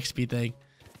them to our XP thing.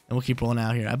 And we'll keep rolling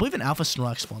out here. I believe an Alpha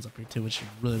Snorlax spawns up here too, which is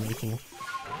really, really cool.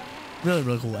 Really,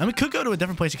 really cool. And we could go to a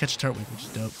different place to catch a Turtwig, which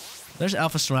is dope. There's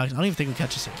Alpha Snorlax. I don't even think we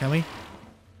catch this yet, can we?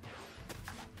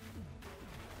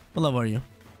 What level are you?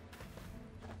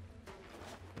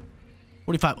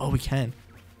 45. Oh, we can.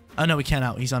 Oh, no, we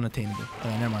cannot. He's unattainable. Oh,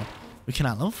 never mind. We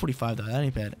cannot. Level 45, though. That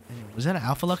ain't bad. Anyway, was that an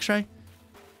Alpha Luxray?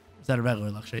 Is that a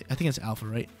regular Luxray? I think it's Alpha,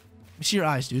 right? Let me see your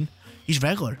eyes, dude. He's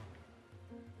regular.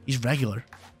 He's regular.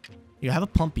 You have a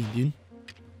plump bean, dude.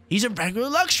 He's a regular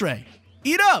Luxray.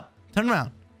 Eat up. Turn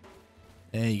around.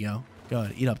 There you go. Go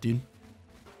ahead. Eat up, dude.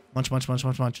 Munch, munch, munch,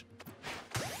 munch, munch.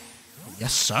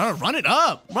 Yes, sir. Run it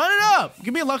up. Run it up.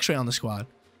 Give me a Luxray on the squad.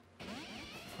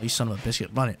 Oh, you son of a biscuit.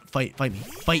 Run it. Fight me.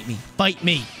 Fight me. Fight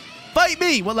me. Fight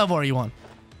me. What level are you on?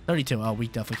 32. Oh, we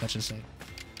definitely catch this thing.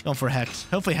 Going for a Hex.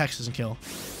 Hopefully Hex doesn't kill.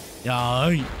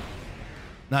 Yeah.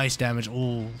 Nice damage.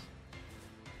 Ooh.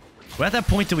 We're at that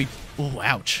point that we... Ooh,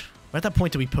 ouch. We're at that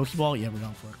point that we Pokeball. Yeah, we're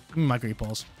going for it. Give me my Great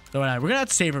Balls. We're going to have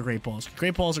to save our Great Balls.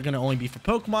 Great Balls are going to only be for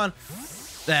Pokemon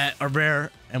that are rare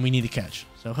and we need to catch.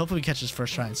 So hopefully we catch this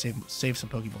first try and save some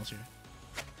Pokeballs here.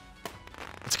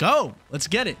 Let's go. Let's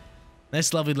get it.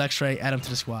 Nice, lovely Luxray. Add him to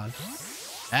the squad.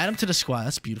 Add him to the squad.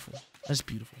 That's beautiful. That's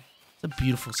beautiful. It's a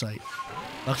beautiful sight.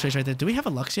 Luxray's right there. Do we have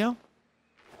a Luxio?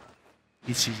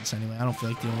 He's seasons anyway. I don't feel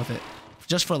like dealing with it.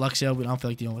 Just for Luxio, we don't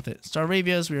feel like dealing with it.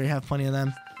 Staravias, we already have plenty of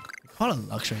them. Call it a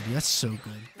Luxray, dude. That's so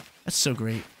good. That's so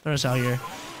great. Throw us out here.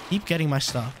 Keep getting my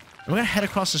stuff. And we're going to head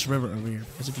across this river over here.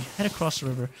 Because if you head across the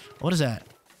river... What is that?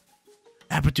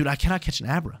 Abra, dude. I cannot catch an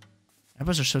Abra.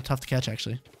 Abras are so tough to catch,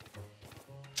 actually.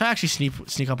 Try to actually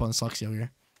sneak up on this Luxio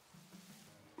here.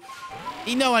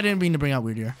 You know I didn't mean to bring out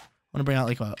Weird here. I want to bring out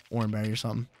like a Oranberry or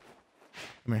something.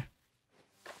 Come here.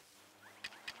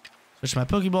 Switch my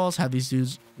Pokeballs. Have these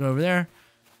dudes go over there.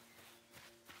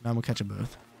 Now I'm going to catch them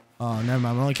both. Oh, never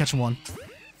mind. I'm only catching one.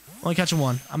 Only catching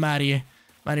one. I'm out of here.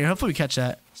 I'm out of here. Hopefully we catch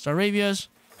that. Staravias.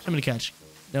 Somebody catch.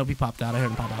 Nope, he popped out. I heard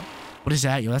him pop out. What is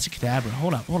that, yo? That's a Kadabra.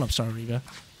 Hold up. Hold up, Staravia.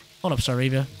 Hold up,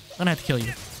 Staravia. I'm going to have to kill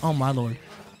you. Oh, my lord.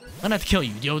 I'm going to have to kill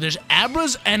you. Yo, there's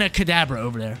Abras and a Kadabra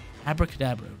over there.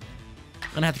 Abracadabra. I'm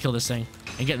going to have to kill this thing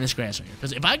and get in this grass right here.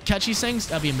 Because if I catch these things,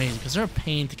 that'd be amazing. Because they're a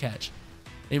pain to catch.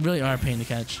 They really are a pain to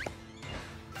catch.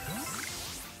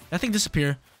 That thing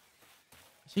disappear.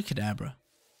 I see Kadabra.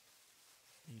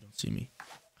 You don't see me.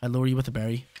 I lower you with a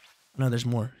berry. Oh, no, there's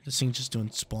more. This thing's just doing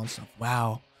spawn stuff.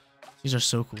 Wow. These are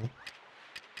so cool.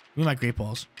 Give me my Great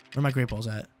Balls. Where are my Great Balls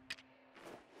at?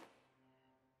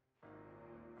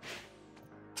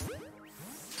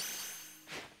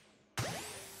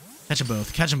 Catch them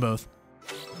both. Catch them both.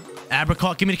 Abra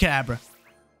caught. Give me the Kadabra.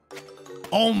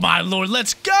 Oh, my lord.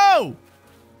 Let's go.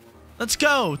 Let's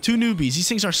go. 2 newbies. These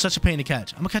things are such a pain to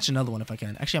catch. I'm going to catch another one if I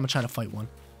can. Actually, I'm going to try to fight one.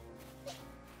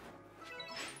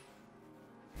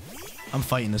 I'm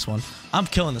fighting this one. I'm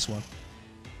killing this one.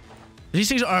 These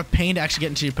things are a pain to actually get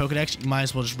into your Pokedex. You might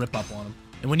as well just rip up on them.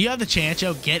 And when you have the chance,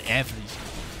 yo, get after these.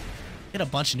 Get a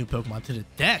bunch of new Pokemon to the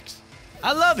Dex.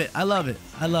 I love it. I love it.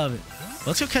 I love it.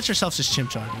 Let's go catch ourselves this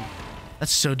Chimchar, dude.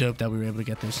 That's so dope that we were able to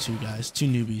get those 2 guys. 2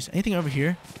 newbies. Anything over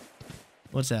here?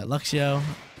 What's that? Luxio.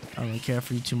 I don't really care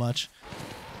for you too much.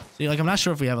 See, like, I'm not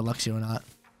sure if we have a Luxio or not.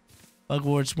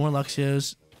 Bugwarts, more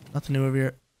Luxios. Nothing new over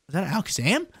here. Is that an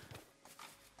Alakazam?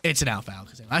 It's an Alpha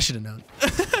Alakazam. I should have known.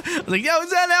 I was like, yo,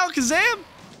 is that an Alakazam?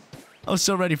 I was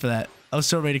so ready for that. I was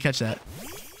so ready to catch that.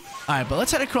 All right, but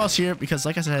let's head across here because,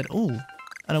 like I said, oh,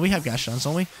 I know we have Gastrodons,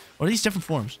 don't we? Or are these different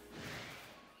forms?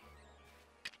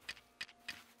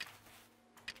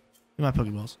 Give me my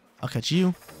Pokeballs. I'll catch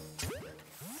you.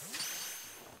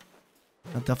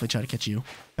 I'll definitely try to catch you.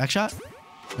 Backshot?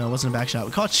 No, it wasn't a backshot.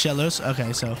 We caught Shellos.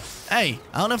 Okay, so, hey,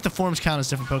 I don't know if the forms count as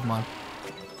different Pokemon.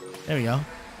 There we go.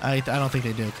 I don't think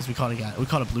they do because we caught a guy. We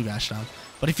caught a blue Gastrodon.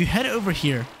 But if you head over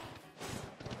here,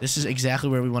 this is exactly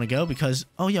where we want to go because,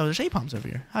 oh, yo, there's Apoms over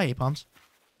here. Hi, Apoms.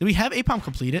 Do we have Apom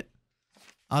completed?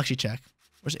 I'll actually check.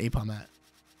 Where's Apom at?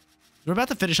 We're about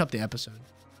to finish up the episode.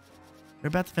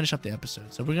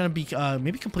 So we're going to be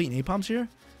maybe completing Apoms here.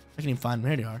 I can even find them.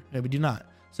 There they are. Yeah, we do not.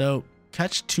 So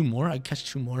catch 2 more. I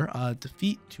catch 2 more.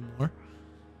 Defeat 2 more.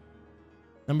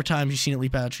 Number of times you've seen it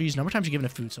leap out of trees. Number of times you're giving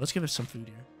it food. So let's give it some food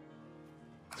here.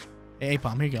 Hey,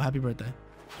 Apom, here you go. Happy birthday.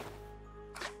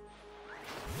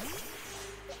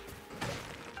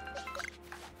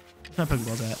 Where's my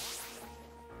Pokeballs at?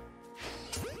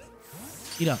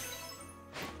 Eat up.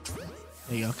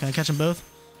 There you go. Can I catch them both?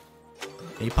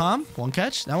 Apom, one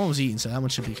catch. That one was eaten, so that one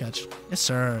should be a catch. Yes,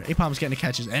 sir. Apom's getting the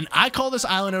catches. And I call this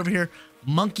island over here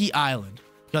Monkey Island.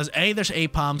 Because A, there's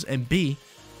Apoms, and B,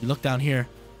 you look down here,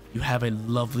 you have a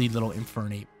lovely little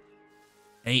Infernape.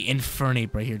 A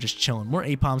Infernape right here, just chilling. More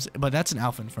Apoms, but that's an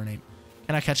Alpha Infernape.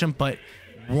 Can I catch him? But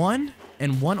one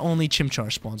and one only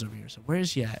Chimchar spawns over here. So where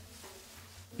is he at?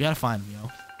 We gotta find him, yo.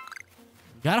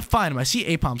 We gotta find him. I see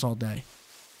Apoms all day.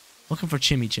 Looking for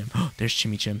Chimmy Chim. Oh, there's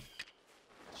Chimmy Chim.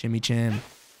 Chimmy Chim.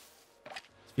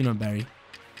 Feed him a berry.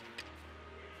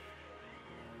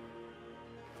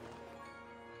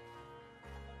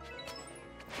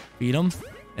 Feed him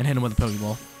and hit him with a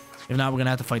Pokeball. If not, we're gonna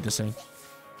have to fight this thing.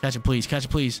 Catch it, please. Catch it,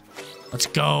 please. Let's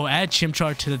go. Add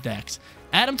Chimchar to the dex.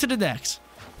 Add him to the dex.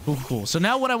 Cool, cool. So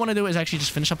now what I want to do is actually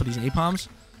just finish up with these Apoms.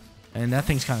 And that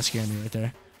thing's kind of scaring me right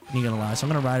there. I'm not gonna lie. So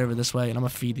I'm gonna ride over this way and I'm gonna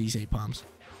feed these Apoms.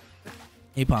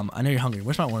 Apom, I know you're hungry.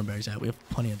 Where's my orange berries at? We have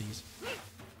plenty of these.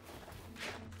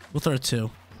 We'll throw 2.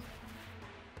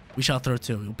 We shall throw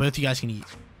 2. Both you guys can eat.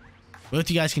 Both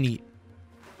you guys can eat.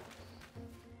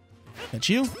 Catch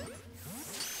you.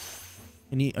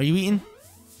 Can you, are you eating?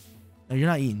 No, you're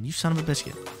not eating. You son of a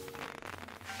biscuit.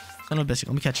 Son of a biscuit.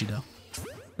 Let me catch you, though.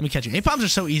 Let me catch you. Apoms are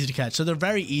so easy to catch. So they're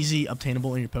very easy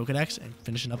obtainable in your Pokedex and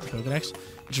finishing up the Pokedex,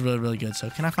 which is really, really good. So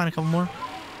can I find a couple more?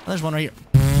 Oh, there's one right here.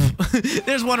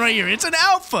 There's one right here. It's an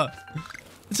Alpha.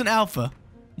 It's an Alpha.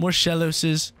 More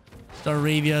Shelloses.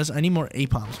 Staravias. I need more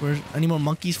Apoms. I need more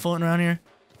monkeys floating around here.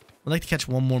 I'd like to catch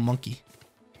one more monkey.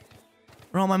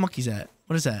 Where are all my monkeys at?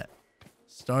 What is that?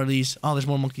 Starlies. Oh, there's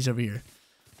more monkeys over here.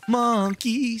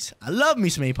 Monkeys. I love me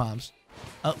some Apoms.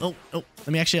 Oh. Let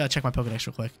me actually check my Pokedex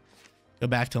real quick. Go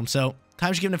back to them. So,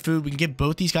 time's giving them food. We can give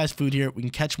both these guys food here. We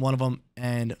can catch one of them.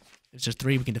 And if it's just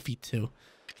 3, we can defeat 2. So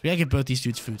we gotta give both these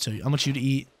dudes food. So I want you to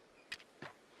eat.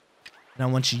 And I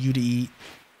want you to eat.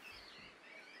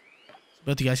 So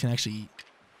both you guys can actually eat.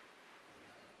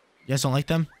 You guys don't like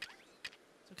them?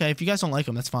 It's okay. If you guys don't like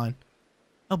them, that's fine.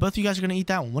 Oh, both of you guys are gonna eat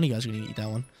that one. One of you guys are gonna eat that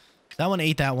one. That one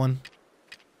ate that one.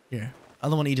 Here.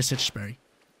 Other one eat a citrus berry.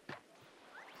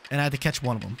 And I had to catch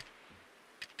one of them.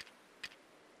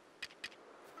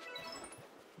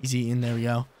 He's eating. There we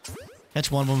go.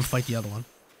 Catch one of them and fight the other one.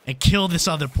 And kill this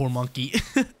other poor monkey.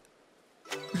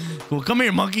 Cool. Come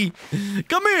here, monkey.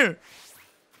 Come here.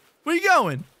 Where you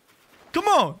going? Come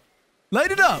on.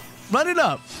 Light it up. Run it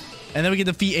up. And then we can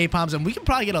defeat Apoms. And we can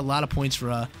probably get a lot of points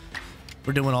for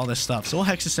doing all this stuff. So we'll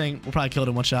hex this thing. We'll probably kill it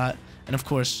in one shot. And of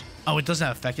course... Oh, it doesn't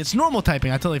have effect. It's normal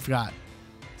typing. I totally forgot.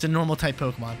 It's a normal type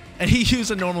Pokemon. And he used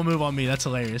a normal move on me. That's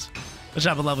hilarious. Let's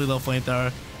have a lovely little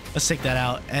flamethrower. Let's take that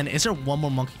out. And is there one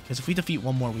more monkey? Because if we defeat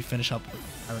one more, we finish up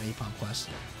our Apom quest.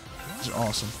 Which is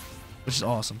awesome. Which is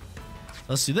awesome. So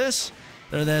let's do this.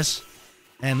 Throw this.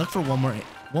 And look for one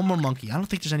more monkey. I don't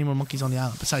think there's any more monkeys on the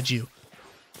island besides you.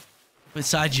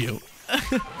 Besides you.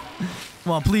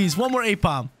 Come on, please. One more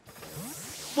Apom.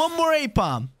 One more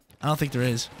Apom. I don't think there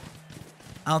is.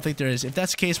 I don't think there is. If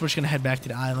that's the case, we're just going to head back to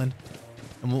the island.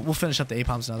 And we'll finish up the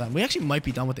Apoms now. We actually might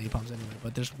be done with the Apoms anyway.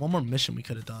 But there's one more mission we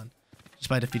could have done. Just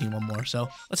by defeating one more. So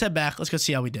let's head back. Let's go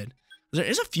see how we did. There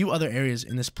is a few other areas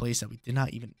in this place that we did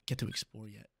not even get to explore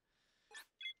yet.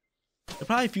 There are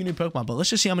probably a few new Pokemon, but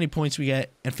let's just see how many points we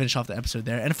get and finish off the episode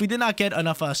there. And if we did not get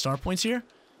enough star points here,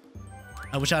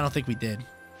 which I don't think we did.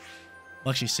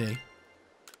 We'll actually see.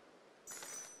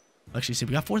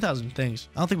 We got 4,000 things.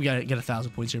 I don't think we gotta get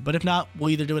 1,000 points here. But if not, we'll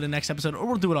either do it in the next episode or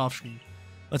we'll do it off screen.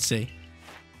 Let's see.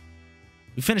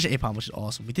 We finished Apom, which is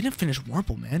awesome. We didn't finish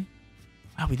Wurmple, man.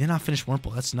 Wow, we did not finish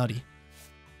Wurmple. That's nutty.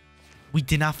 We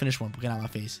did not finish Wurmple. Get out of my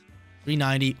face.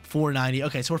 390, 490.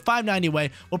 Okay, so we're 590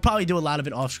 away. We'll probably do a lot of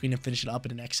it off screen and finish it up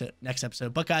in the next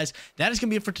episode. But guys, that is going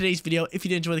to be it for today's video. If you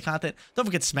did enjoy the content, don't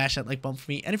forget to smash that like button for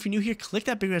me. And if you're new here, click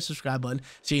that big red subscribe button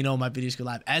so you know when my videos go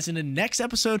live. As in the next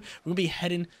episode, we're going to be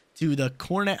heading to the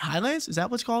Coronet Highlands. Is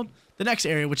that what's called? The next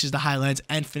area, which is the Highlands,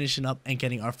 and finishing up and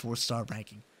getting our 4-star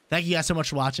ranking. Thank you guys so much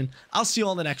for watching. I'll see you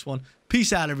all in the next one.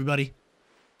 Peace out, everybody.